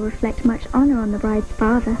king will reflect much honor on the bride's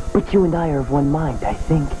father. But you and I are of one mind, I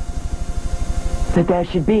think. That there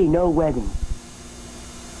should be no wedding.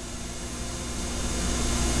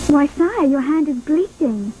 Why, sire, your hand is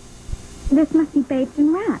bleeding. This must be bathed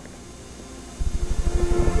and wrapped.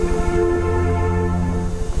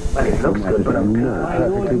 Well, it looks good, but I'm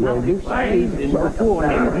perfectly well used.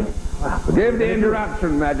 Forgive the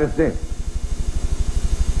interruption, Majesty.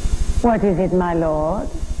 What is it, my lord?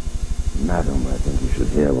 Madam, I think you should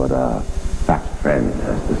hear what our fat friend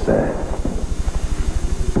has to say.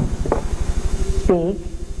 Speak.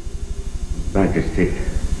 Majesty,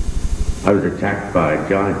 I was attacked by a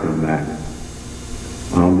giant of man,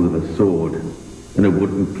 armed with a sword, in a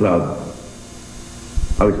wooden club.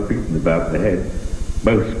 I was beaten about the head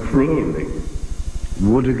most cruelly.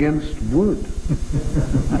 Wood against wood.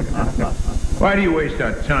 Why do you waste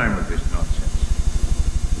our time with this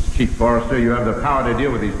nonsense? As Chief Forester, you have the power to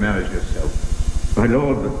deal with these matters yourself. My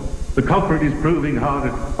lord, the culprit is proving harder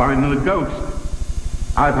to find than a ghost.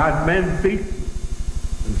 I've had men beaten,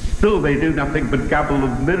 and still they do nothing but gabble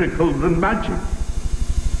of miracles and magic.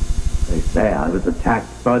 They say I was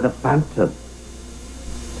attacked by the Phantom.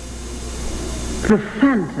 The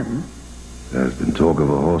Phantom? There's been talk of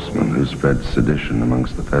a horseman who spread sedition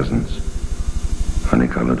amongst the peasants.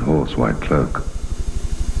 Honey-colored horse, white cloak.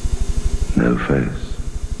 No face.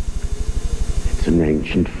 It's an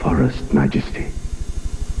ancient forest, Majesty.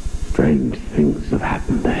 Strange things have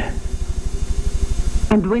happened there.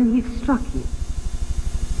 And when he struck you,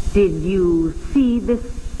 did you see this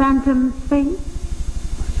phantom's face?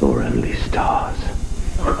 I saw only stars.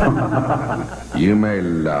 You may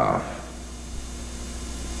laugh.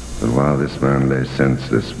 But while this man lay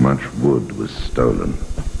senseless, much wood was stolen.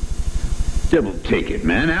 Devil take it,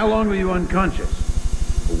 man. How long were you unconscious?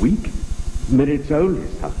 A week? Minutes only,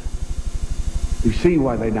 son. You see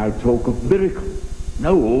why they now talk of miracles.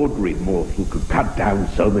 No ordinary mortal could cut down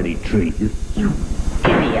so many trees. You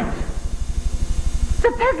idiot!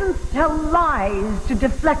 The peasants tell lies to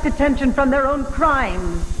deflect attention from their own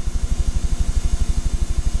crimes.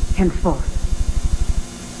 Henceforth,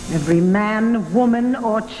 every man, woman,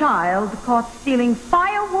 or child caught stealing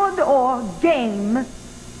firewood or game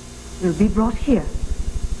will be brought here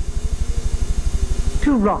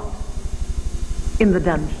to rot in the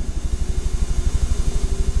dungeon.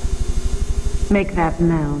 Make that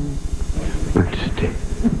known. Majesty.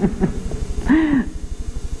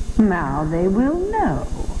 Now they will know.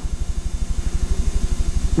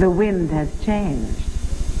 The wind has changed.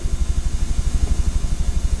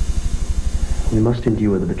 We must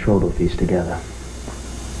endure the betrothal feast together.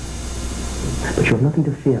 But you have nothing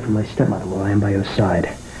to fear from my stepmother while I am by your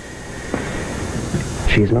side.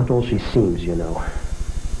 She is not all she seems, you know.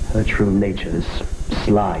 Her true nature is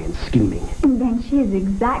sly and scheming. And then she is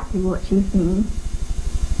exactly what she seems.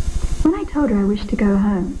 When I told her I wished to go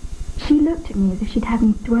home, she looked at me as if she'd have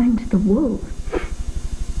me thrown to the wolves.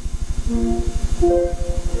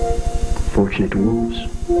 Fortunate wolves.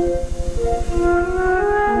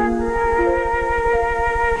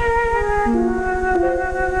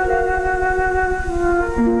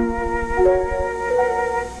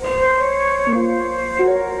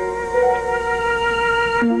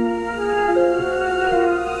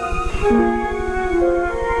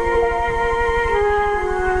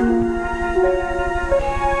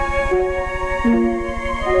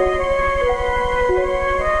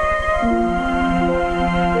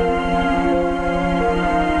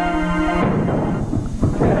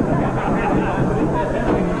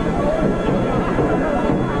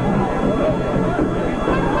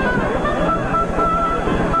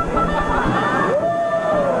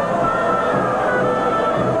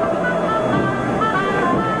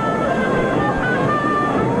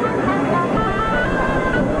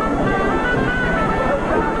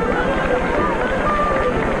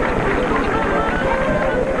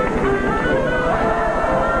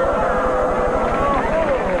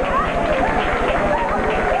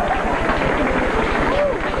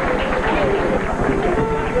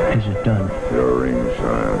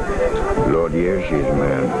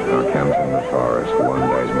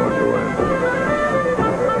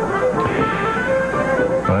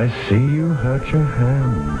 Your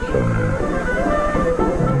hand, sire.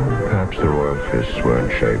 Perhaps the royal fists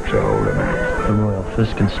weren't shaped to hold him out. The royal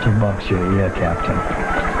fist can still box your ear, Captain.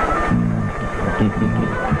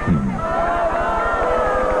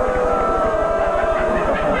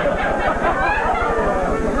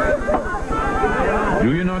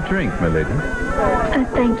 Do you not drink, my lady?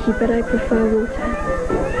 Thank you, but I prefer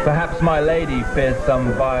water. Perhaps my lady fears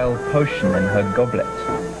some vile potion in her goblet.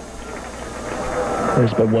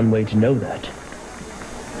 There's but one way to know that.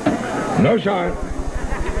 No, sire.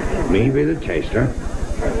 Me be the taster.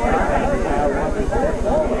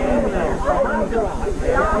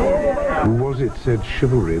 Who was it said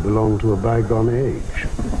chivalry belonged to a bygone age?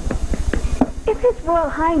 If His Royal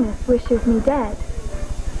Highness wishes me dead,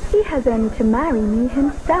 he has only to marry me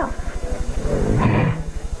himself.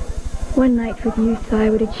 One night with you,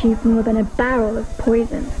 sire, would achieve more than a barrel of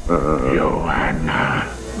poison. Joanna.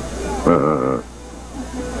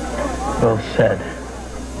 Well said.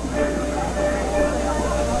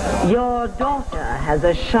 Your daughter has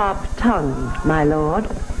a sharp tongue, my lord.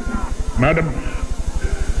 Madam,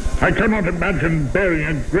 I cannot imagine bearing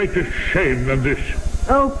a greater shame than this.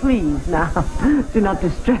 Oh, please, now. Do not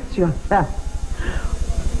distress yourself.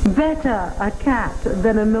 Better a cat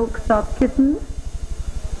than a milk-sop kitten?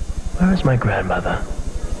 Where is my grandmother?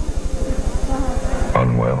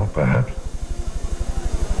 Unwell, perhaps?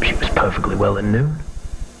 She was perfectly well at noon.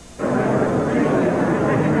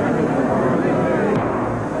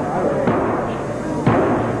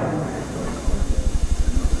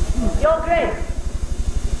 Your Grace,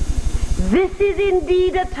 this is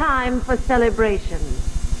indeed a time for celebration.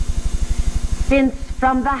 Since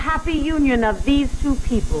from the happy union of these two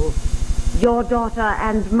people, your daughter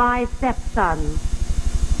and my stepson,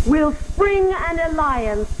 will spring an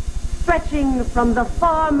alliance stretching from the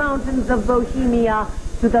far mountains of Bohemia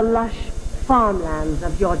to the lush farmlands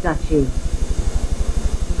of your duchy.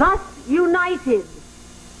 Thus united,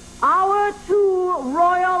 our two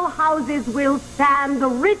royal houses will stand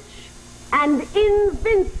rich and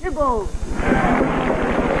invincible.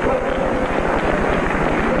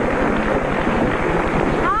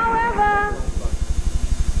 However,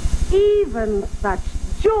 even such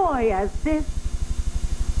joy as this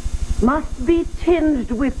must be tinged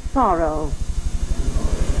with sorrow.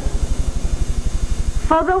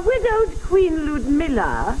 For the widowed Queen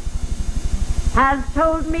Ludmilla has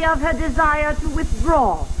told me of her desire to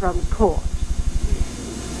withdraw from court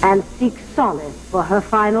and seek solace for her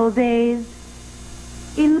final days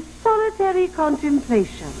in solitary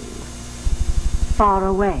contemplation, far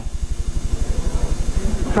away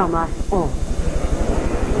from us all.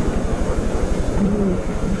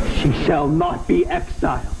 She shall not be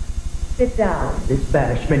exiled. Sit down. This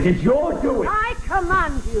banishment is your doing. I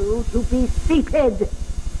command you to be seated.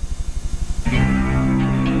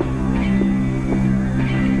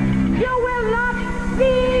 You will not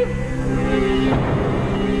speak.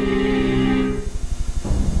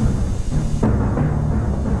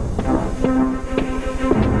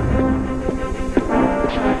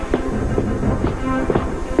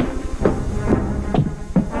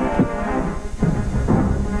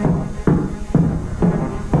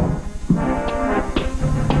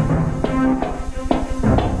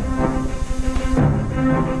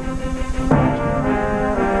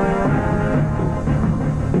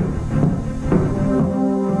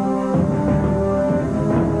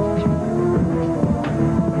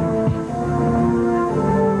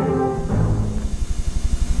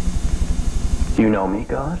 You know me,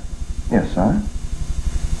 God? Yes, sire.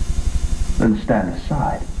 Then stand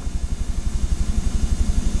aside.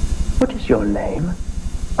 What is your name?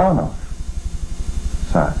 Arnulf.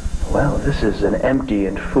 Sire. Well, this is an empty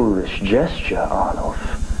and foolish gesture, Arnulf.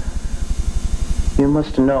 You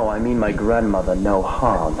must know I mean my grandmother no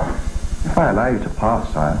harm. If I allow you to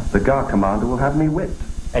pass, sire, the guard commander will have me whipped.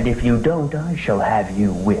 And if you don't, I shall have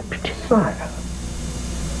you whipped. Sire,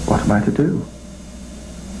 what am I to do?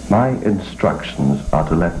 My instructions are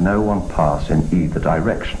to let no one pass in either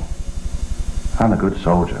direction. I'm a good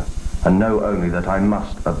soldier, and know only that I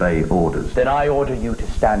must obey orders. Then I order you to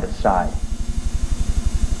stand aside.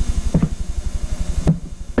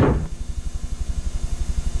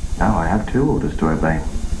 Now I have two orders to obey.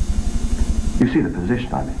 You see the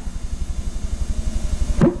position I'm in.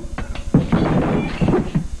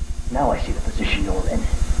 Now I see the position you're in.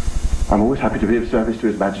 I'm always happy to be of service to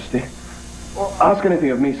His Majesty. Well, ask anything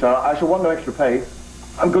of me, sir. I shall want no extra pay.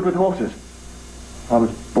 I'm good with horses. I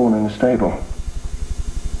was born in a stable.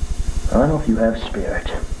 I don't know if you have spirit.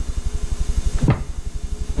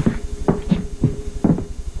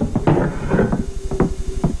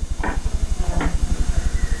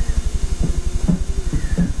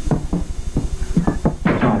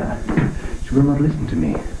 Father, she will not listen to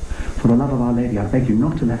me. For the love of Our Lady, I beg you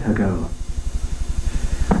not to let her go.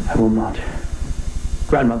 I will not.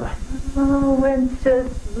 Grandmother. Oh,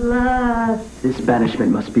 Wenceslas. This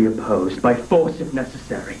banishment must be opposed by force if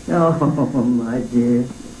necessary. Oh, my dear.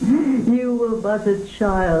 You were but a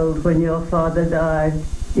child when your father died.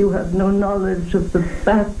 You have no knowledge of the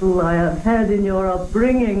battle I have had in your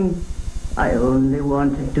upbringing. I only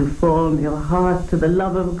wanted to form your heart to the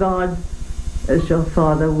love of God, as your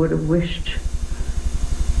father would have wished.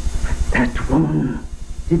 But that woman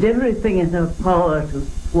did everything in her power to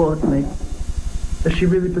thwart me. Does she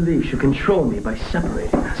really believe she'll control me by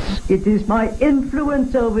separating us? It is my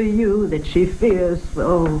influence over you that she fears.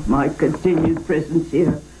 Oh, my continued presence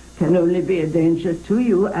here can only be a danger to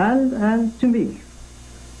you and to me.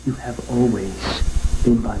 You have always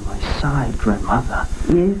been by my side, Grandmother.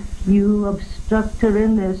 If you obstruct her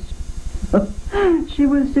in this, she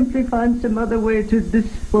will simply find some other way to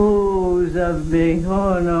dispose of me.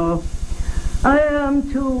 Oh, no. I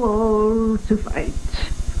am too old to fight.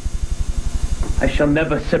 I shall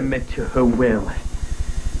never submit to her will.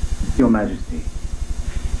 Your Majesty,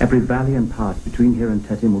 Every valley and pass between here and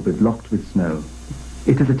Tettin will be blocked with snow.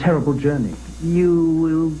 It is a terrible journey. You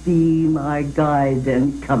will be my guide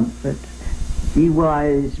and comfort. Be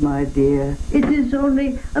wise, my dear. It is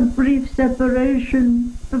only a brief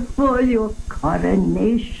separation before your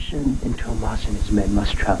coronation. And Tomas and his men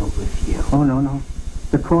must travel with you. Oh, no.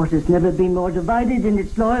 The court has never been more divided in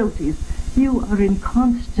its loyalties. You are in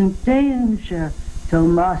constant danger.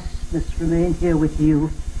 Tomas must remain here with you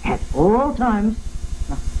at all times.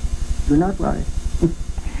 No, do not worry.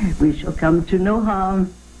 We shall come to no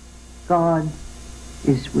harm. God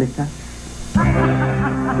is with us.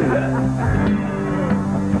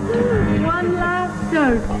 One last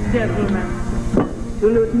toast, gentlemen. To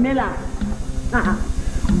Ludmilla.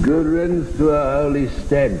 Good riddance to a holy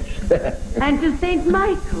stench. And to St.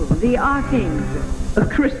 Michael, the Archangel. A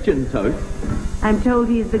Christian toast? I'm told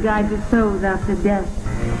he's the guide to souls after death.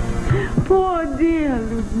 Poor dear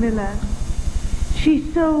Ludmilla. She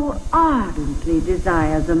so ardently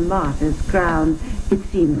desires a martyr's crown, it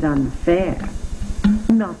seems unfair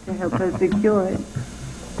not to help her secure it.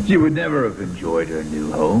 She would never have enjoyed her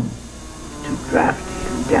new home. Too drafty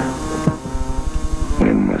and downward.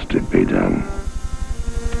 When must it be done?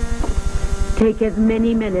 Take as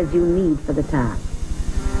many men as you need for the task.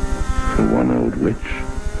 For one old witch?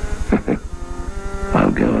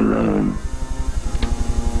 I'll go alone.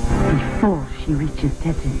 Before she reaches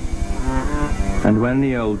Tettin. And when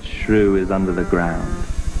the old shrew is under the ground,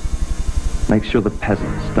 make sure the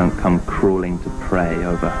peasants don't come crawling to prey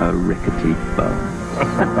over her rickety bones.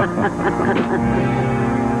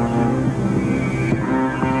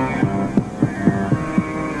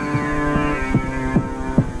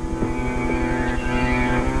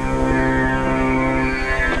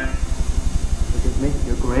 Forgive me,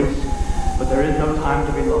 Your Grace, but there is no time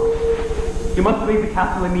to be lost. You must leave the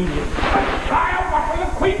castle immediately. Child, what will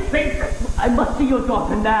the Queen think? I must see your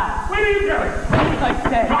daughter now. Where are you going? Do as I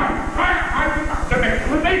say. I'm an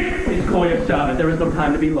explanation. Please call your servant. There is no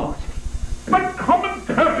time to be lost. But common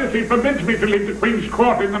courtesy forbids me to leave the Queen's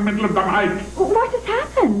court in the middle of the night. What has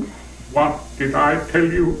happened? What did I tell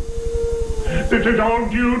you? This is all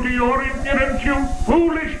due to your ignorance, you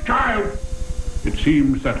foolish child. It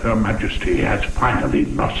seems that Her Majesty has finally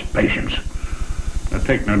lost patience. Now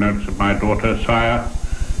take no notice of my daughter, sire.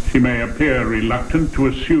 She may appear reluctant to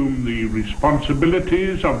assume the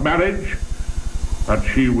responsibilities of marriage, but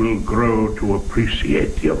she will grow to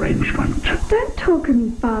appreciate the arrangement. Don't talk of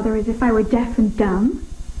me, Father, as if I were deaf and dumb.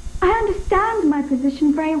 I understand my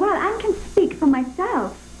position very well and can speak for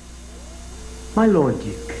myself. My Lord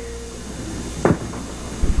Duke,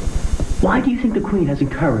 why do you think the Queen has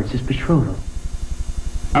encouraged this betrothal?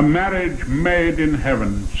 A marriage made in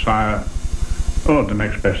heaven, sire. Or the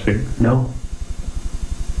next best thing. No.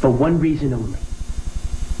 For one reason only.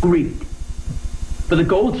 Greed. For the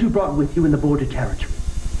golds you brought with you in the border territory.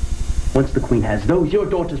 Once the Queen has those, your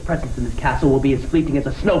daughter's presence in this castle will be as fleeting as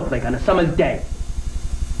a snowflake on a summer's day.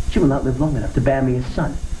 She will not live long enough to bear me a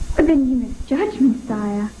son. But then you misjudge me,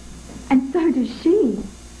 sire. And so does she.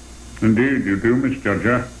 Indeed, you do misjudge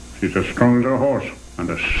her. She's as strong as a horse and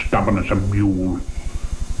as stubborn as a mule.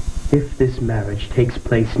 If this marriage takes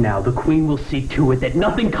place now, the Queen will see to it that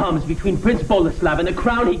nothing comes between Prince Boleslav and the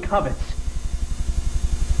crown he covets.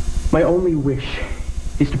 My only wish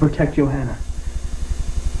is to protect Johanna.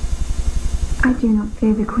 I do not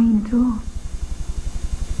fear the Queen at all.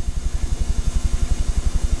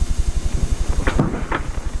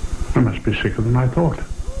 I must be sicker than I thought.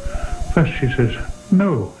 First she says,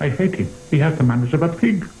 no, I hate him. He has the manners of a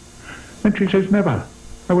pig. Then she says, never.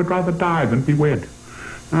 I would rather die than be wed.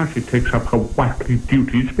 Now she takes up her wifely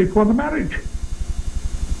duties before the marriage.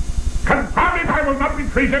 Confound it, I will not be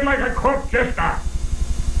treated like a court jester.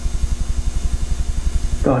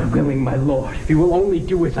 God willing, my lord, if you will only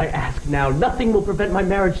do as I ask now, nothing will prevent my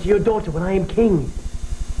marriage to your daughter when I am king.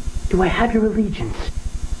 Do I have your allegiance?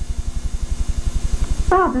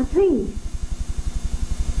 Father, please.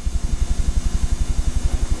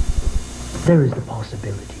 There is the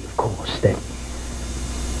possibility, of course, that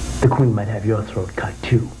the Queen might have your throat cut,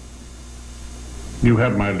 too. You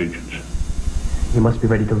have my allegiance. You must be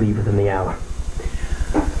ready to leave within the hour.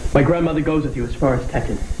 My grandmother goes with you as far as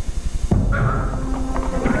Tettin.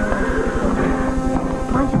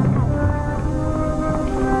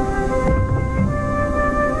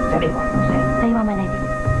 Very well, my lady.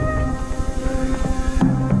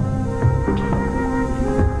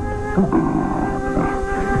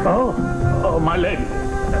 Oh, my lady.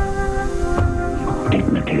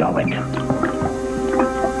 Dignity of it.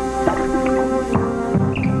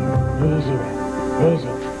 Easy there.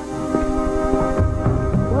 Easy.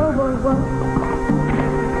 Whoa, whoa, whoa.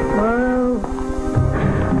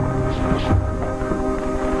 Whoa.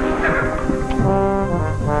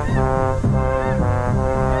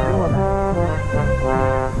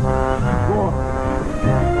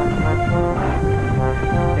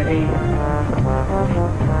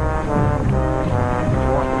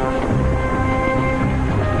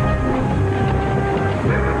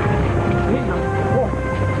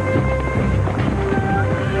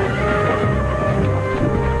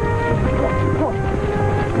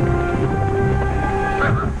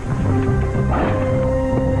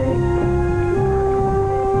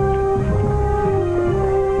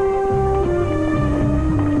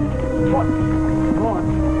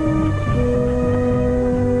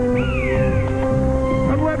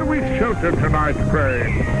 shelter tonight, pray?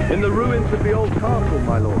 In the ruins of the old castle,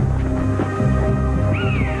 my lord.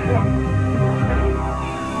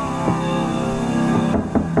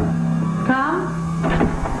 Come.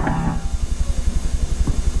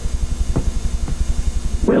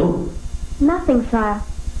 Well? Nothing, sire.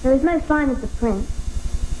 There is no sign of the prince.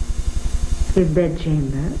 His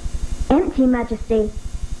bedchamber? Empty, Majesty.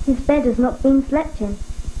 His bed has not been slept in.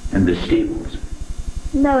 And the stables?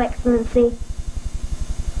 No, Excellency.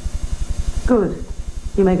 Good.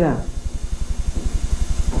 You may go.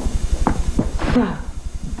 So,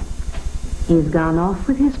 he's gone off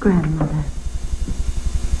with his grandmother.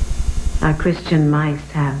 Our Christian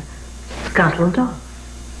mice have scuttled off.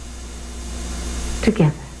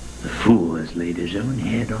 Together. The fool has laid his own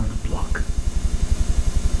head on the block.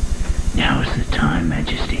 Now is the time,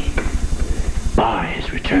 Majesty. Bar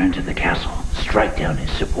has returned to the castle. Strike down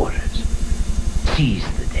his supporters. Seize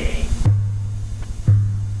the day.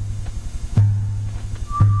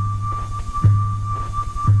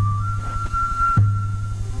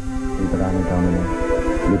 Liberame Domine,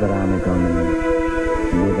 liberame Domine,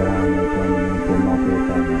 liberame Domine, che morte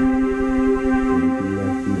eterna. In Dio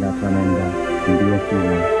fila tremenda, in Dio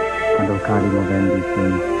fila, quando cari movendi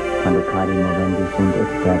sunt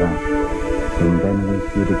et terra, in veneris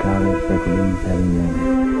judicare seculum perine.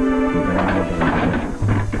 Liberame Domine.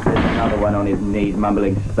 There's another one on his knees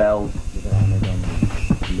mumbling spells. Liberame Domine,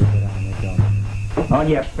 liberame Domine. On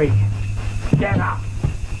your feet, get up!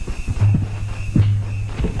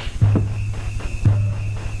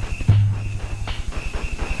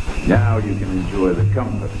 Now you can enjoy the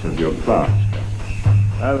comforts of your fast.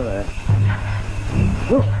 Over there.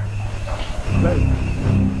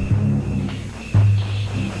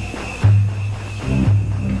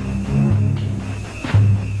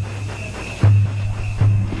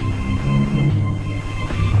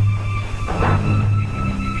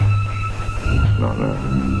 Not now.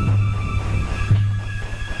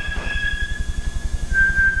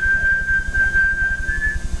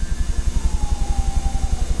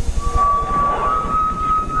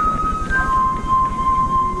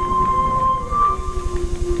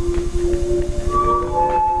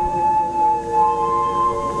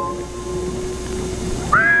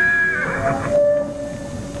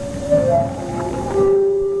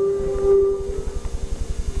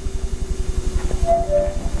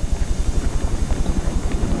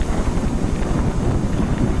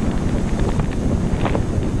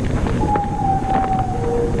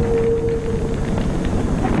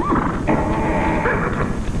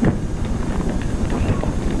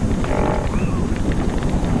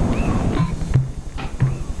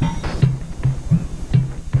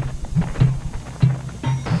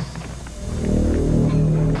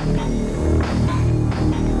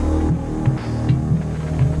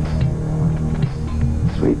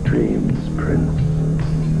 Sweet dreams, Prince.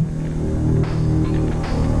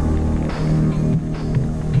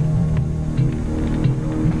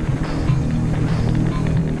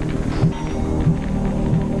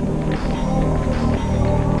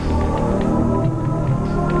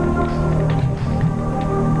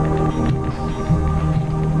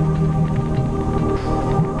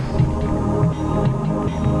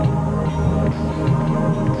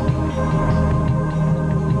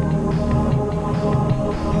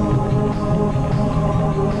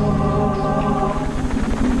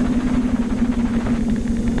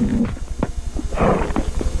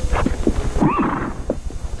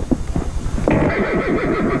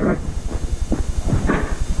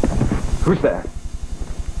 Who's there?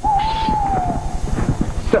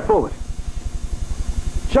 Step forward.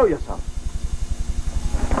 Show yourself.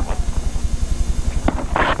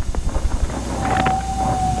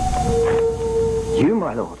 You,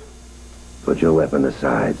 my lord. Put your weapon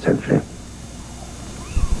aside, sentry.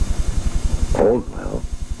 All's well.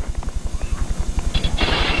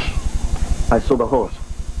 I saw the horse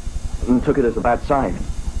and took it as a bad sign.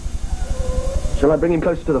 Shall I bring him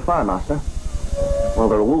closer to the fire, master? While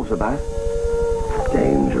there are wolves about.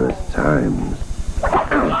 Dangerous times.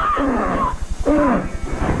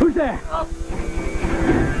 Who's there?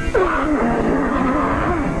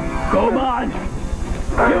 Go on!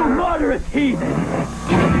 You murderous heathen!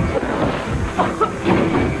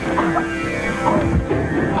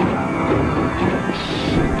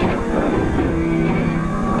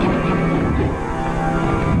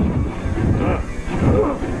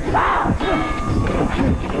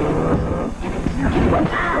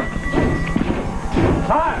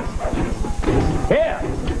 Fire! Here!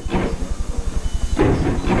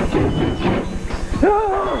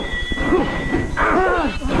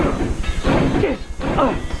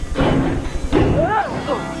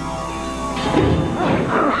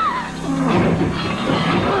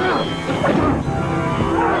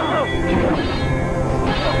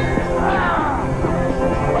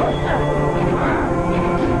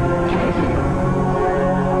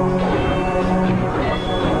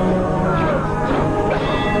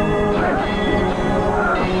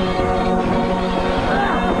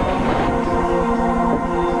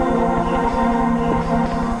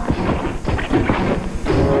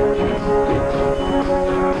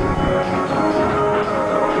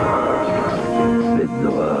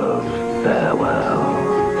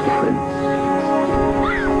 Prince.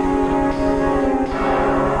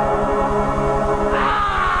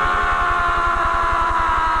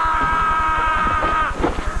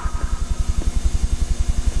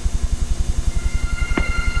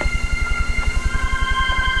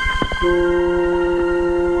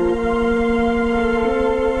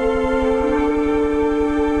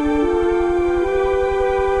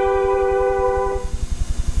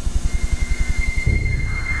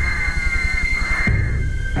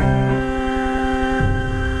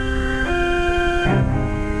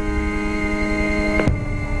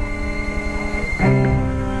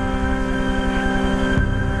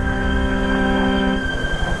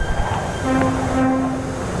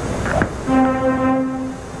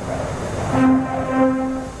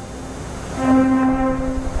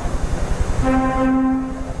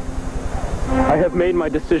 Made my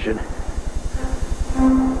decision.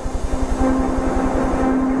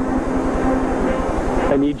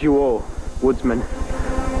 I need you all, woodsmen,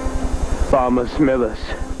 farmers, millers,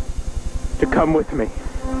 to come with me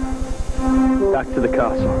back to the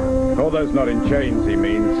castle. All those not in chains, he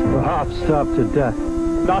means. We're half-starved to death.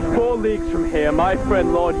 Not 4 leagues from here, my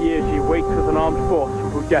friend Lord Yeargy waits with an armed force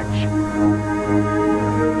from Budech.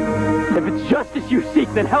 If it's justice you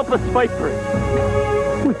seek, then help us fight for it.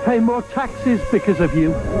 We pay more taxes because of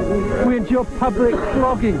you. We endure public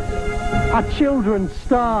flogging. Our children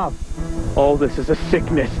starve. All this is a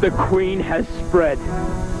sickness the Queen has spread.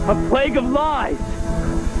 A plague of lies.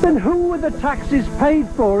 Then who were the taxes paid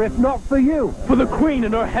for, if not for you? For the Queen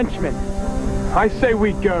and her henchmen. I say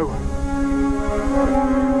we go.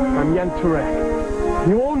 I'm Yantarek.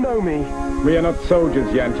 You all know me. We are not soldiers,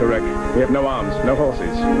 Yantarek. We have no arms, no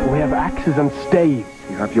horses. We have axes and staves.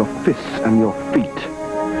 You have your fists and your feet.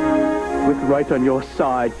 With right on your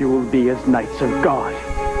side, you will be as knights of God.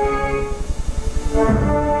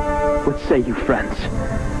 What say you, friends?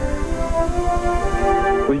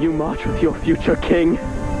 Will you march with your future king?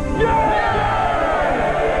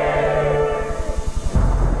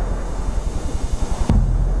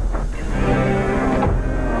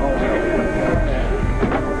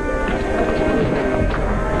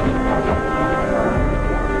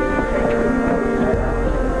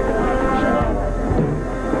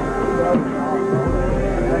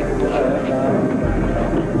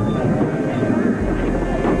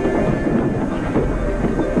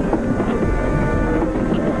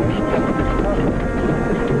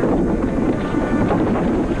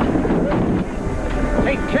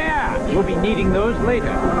 Needing those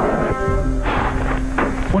later.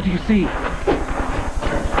 What do you see?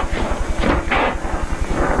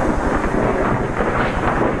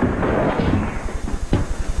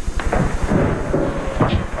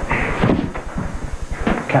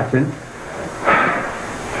 Captain?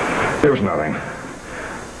 There was nothing.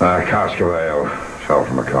 A cask of ale fell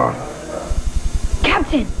from a cart.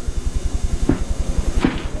 Captain!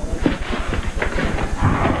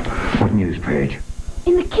 What news, Page?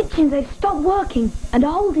 In the kitchens, they've stopped working and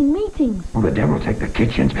are holding meetings. Well, the devil take the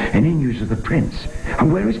kitchens, and in news of the prince.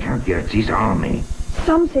 And where is Count Yearzy's army?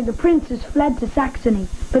 Some say the prince has fled to Saxony,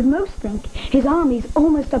 but most think his army's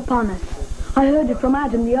almost upon us. I heard it from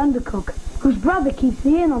Adam the undercook, whose brother keeps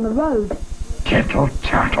the inn on the road. Tittle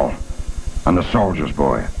tattle. And the soldiers,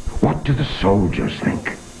 boy. What do the soldiers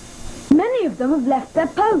think? Many of them have left their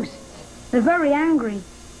posts. They're very angry.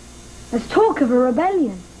 There's talk of a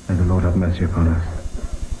rebellion. May the Lord have mercy upon us.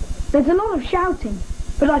 There's a lot of shouting,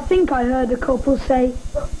 but I think I heard a corporal say,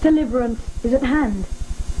 deliverance is at hand.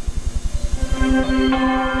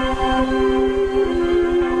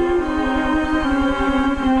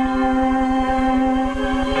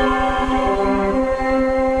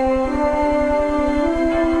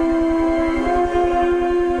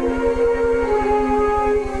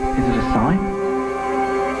 Is it a sign?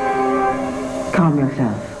 Calm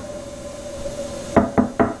yourself.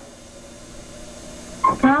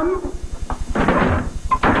 Come.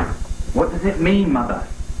 What does it mean, Mother?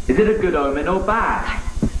 Is it a good omen or bad?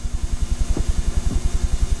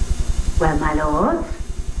 Well, my lords,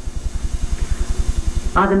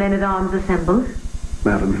 are the men-at-arms assembled?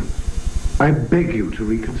 Madam, I beg you to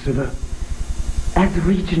reconsider. As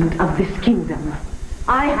regent of this kingdom,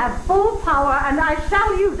 I have full power and I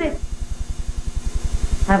shall use it.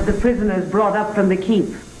 Have the prisoners brought up from the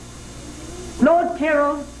keep. Lord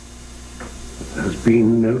Tyrrell. There has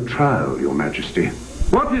been no trial, Your Majesty.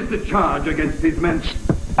 What is the charge against these men?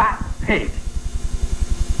 Fat pig!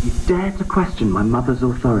 You dare to question my mother's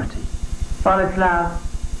authority? Boleslav.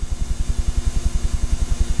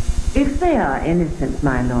 If they are innocent,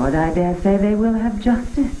 my lord, I dare say they will have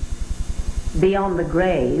justice. Beyond the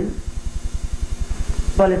grave.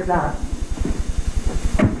 Boleslav.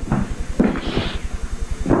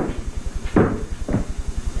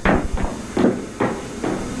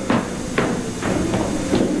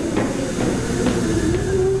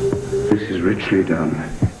 is richly done.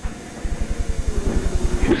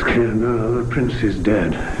 It's clear now the prince is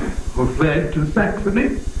dead. Or fled to Saxony?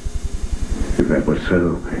 If that were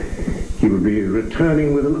so, he would be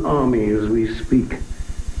returning with an army as we speak.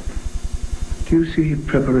 Do you see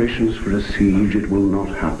preparations for a siege? It will not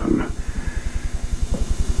happen.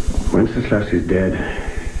 Wenceslas is dead,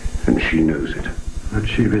 and she knows it. And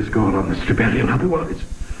she risk all on this rebellion otherwise.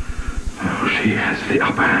 Oh, she has the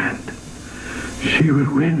upper hand. She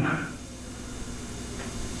will win.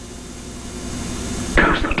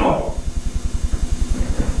 Close the door.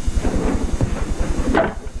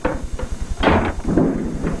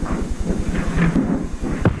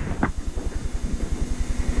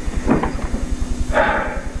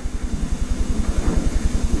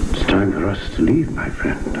 It's time for us to leave, my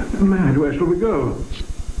friend. Mad, where shall we go?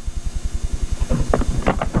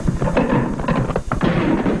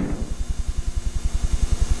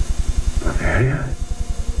 Bavaria?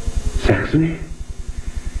 Saxony?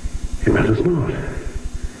 It matters not.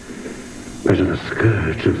 Better the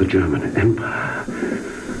scourge of the German Empire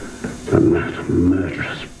than that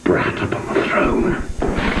murderous brat upon the throne.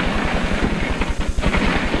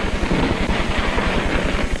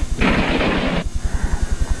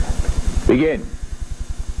 Begin.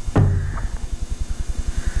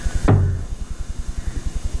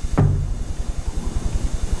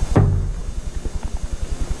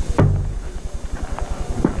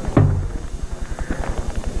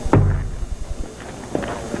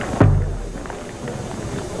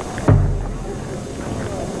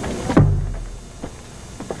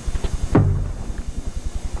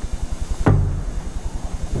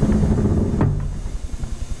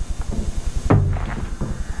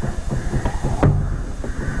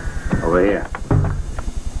 Over here.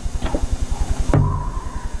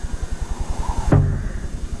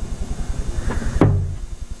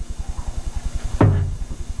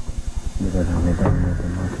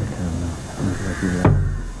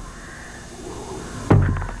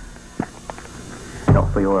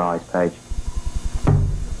 Not for your eyes, Page.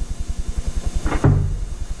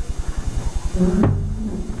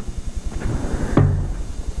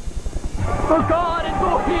 For God in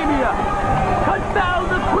Bohemia! Confound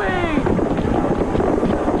the Queen!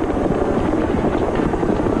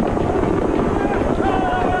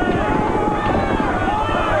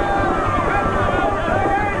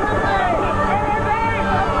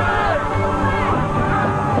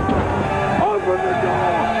 Open the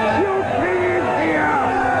door! You please here!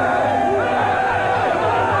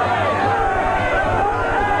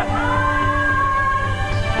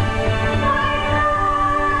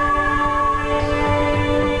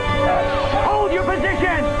 Hold your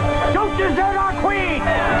position! Don't desert our queen!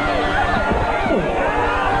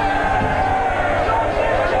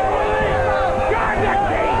 Guard the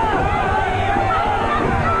gate!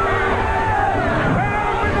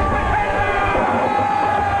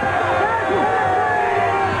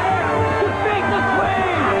 Defeat the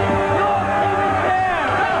Queen! Your king is there!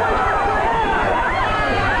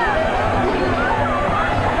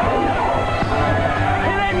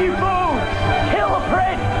 Kill him, you fools! Kill the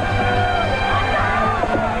prince!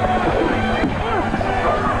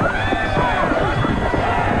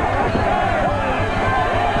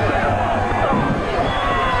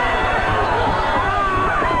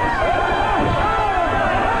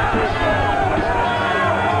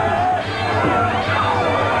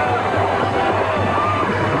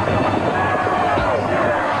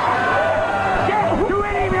 Death to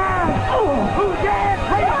any man who dares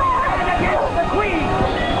take a stand against the queen!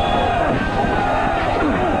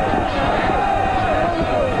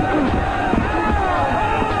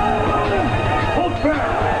 Hold firm!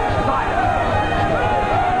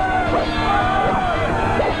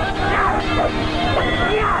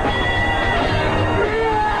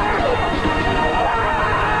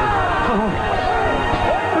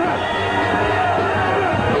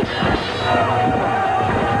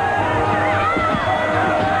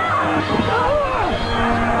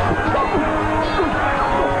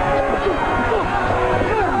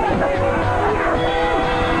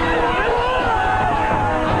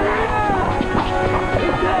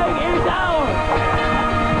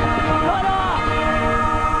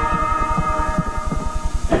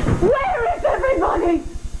 Where is everybody?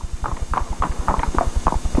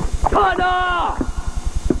 Connor!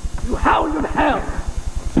 You hound of hell!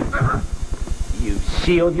 You've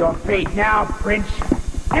sealed your fate now, Prince.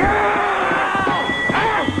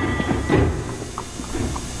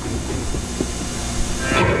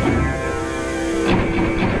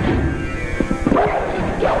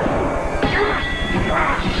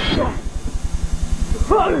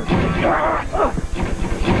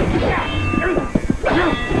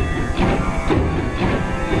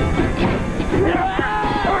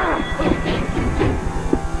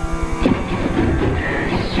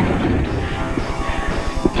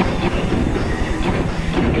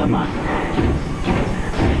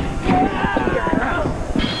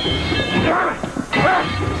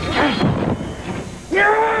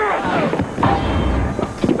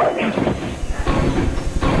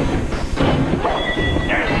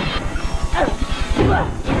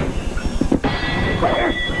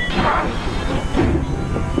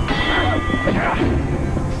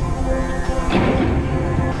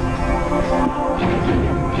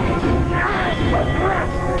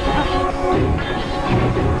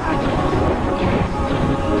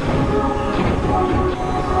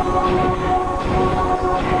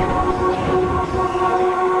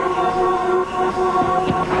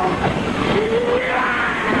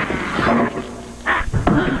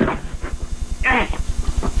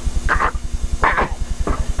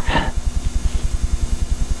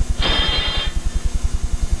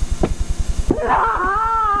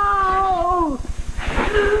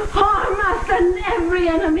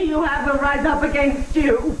 Against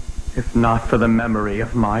you. If not for the memory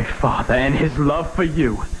of my father and his love for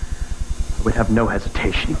you, I would have no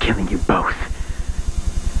hesitation in killing you both.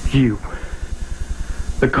 You,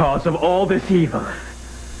 the cause of all this evil,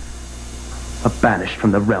 are banished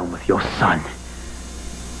from the realm with your son.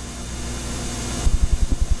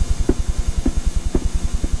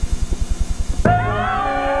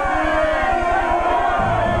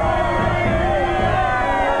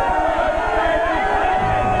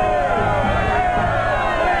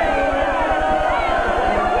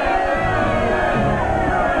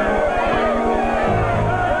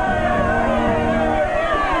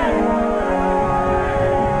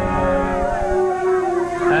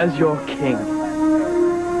 As your king,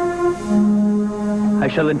 I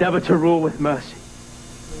shall endeavor to rule with mercy.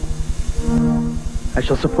 I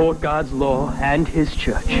shall support God's law and his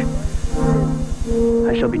church.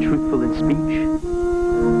 I shall be truthful in speech,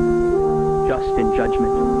 just in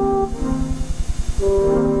judgment,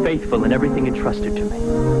 faithful in everything entrusted to me.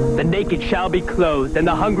 The naked shall be clothed and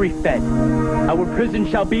the hungry fed. Our prison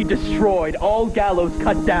shall be destroyed, all gallows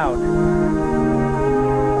cut down.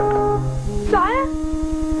 Sire?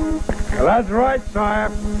 Well, that's right, sire.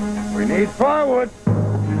 We need firewood.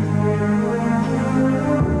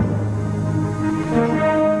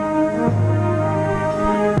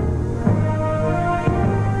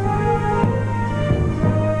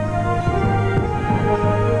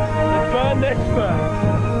 Burn this first.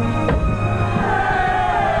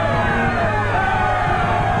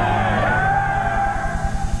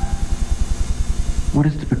 What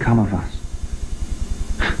is to become of us?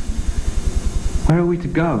 Where are we to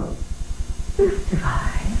go? You'll survive.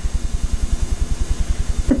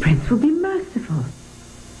 The prince will be merciful.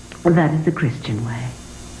 That is the Christian way.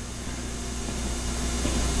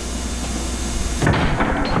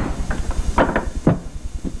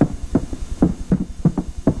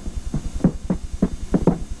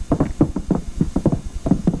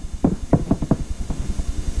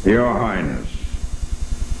 Your Highness.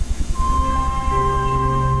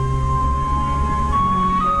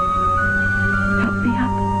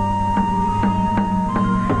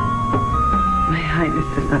 Highness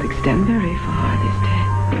does not extend very far this day.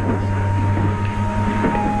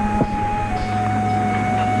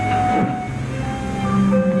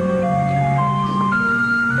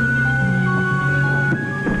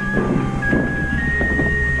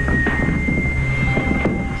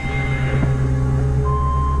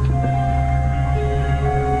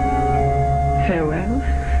 Farewell.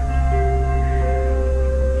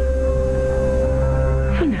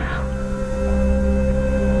 For now.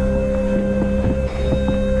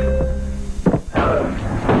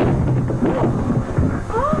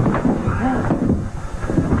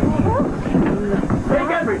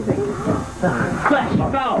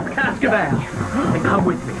 And come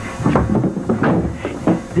with me.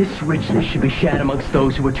 This richness should be shared amongst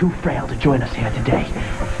those who are too frail to join us here today.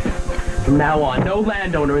 From now on, no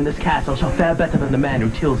landowner in this castle shall fare better than the man who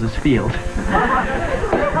tills his field.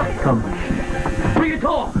 Come. Bring it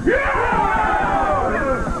all!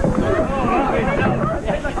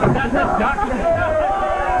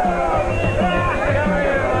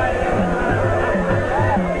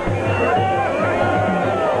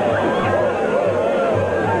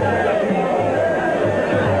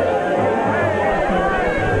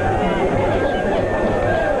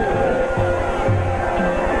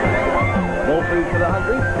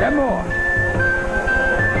 Get more.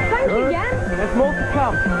 Thank you, Jan. There's more to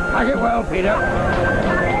come. Pack it well, Peter.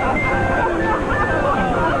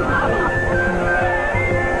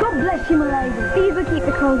 God bless you, my lady. These will keep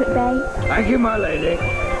the cold at bay. Thank you, my lady.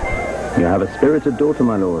 You have a spirited daughter,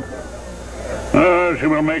 my lord. She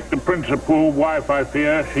will make the prince a poor wife, I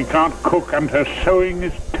fear. She can't cook, and her sewing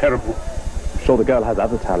is terrible. Sure the girl has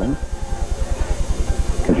other talents.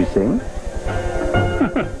 Can she sing?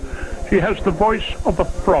 She has the voice of a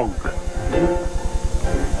frog.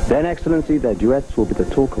 Then, Excellency, their duets will be the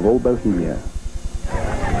talk of all Bohemia.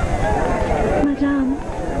 Madame.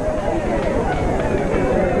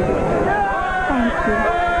 Thank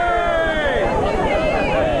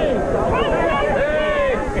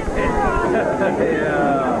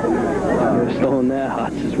You've stolen their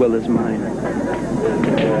hearts as well as mine.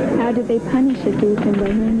 How did they punish a thief in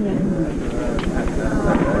Bohemia?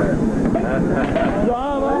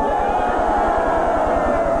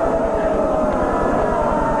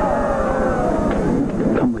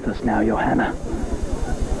 Come with us now, Johanna.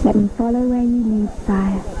 Let me follow where you lead,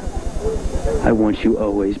 sire. I want you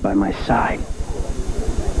always by my side.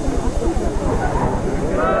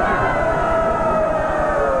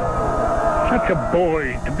 Such a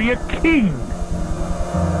boy to be a king.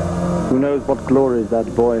 Who knows what glories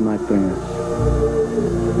that boy might bring us?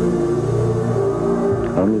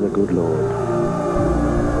 Only the good Lord.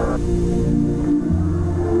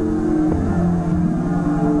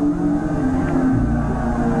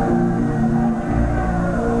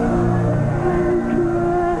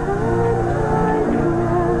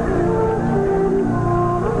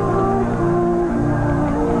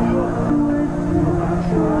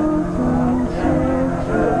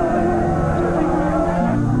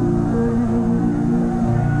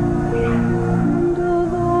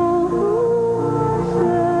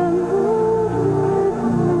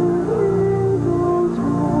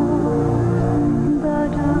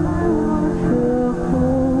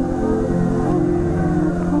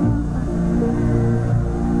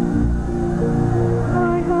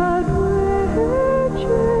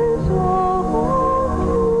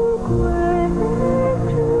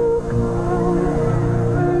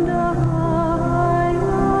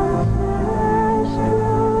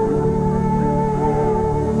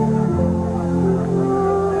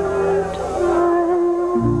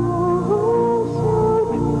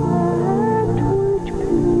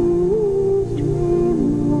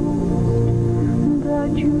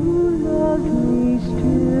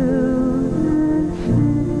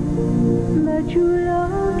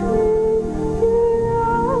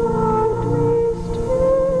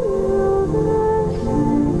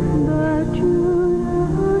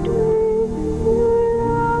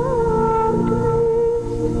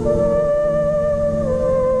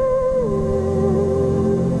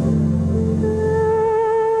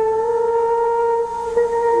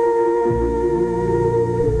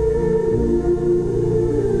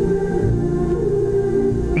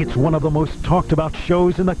 One of the most talked about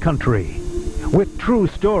shows in the country, with true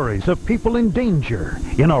stories of people in danger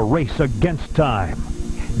in a race against time.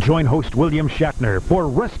 Join host William Shatner for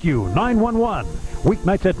Rescue 911,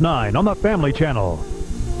 weeknights at 9 on the Family Channel.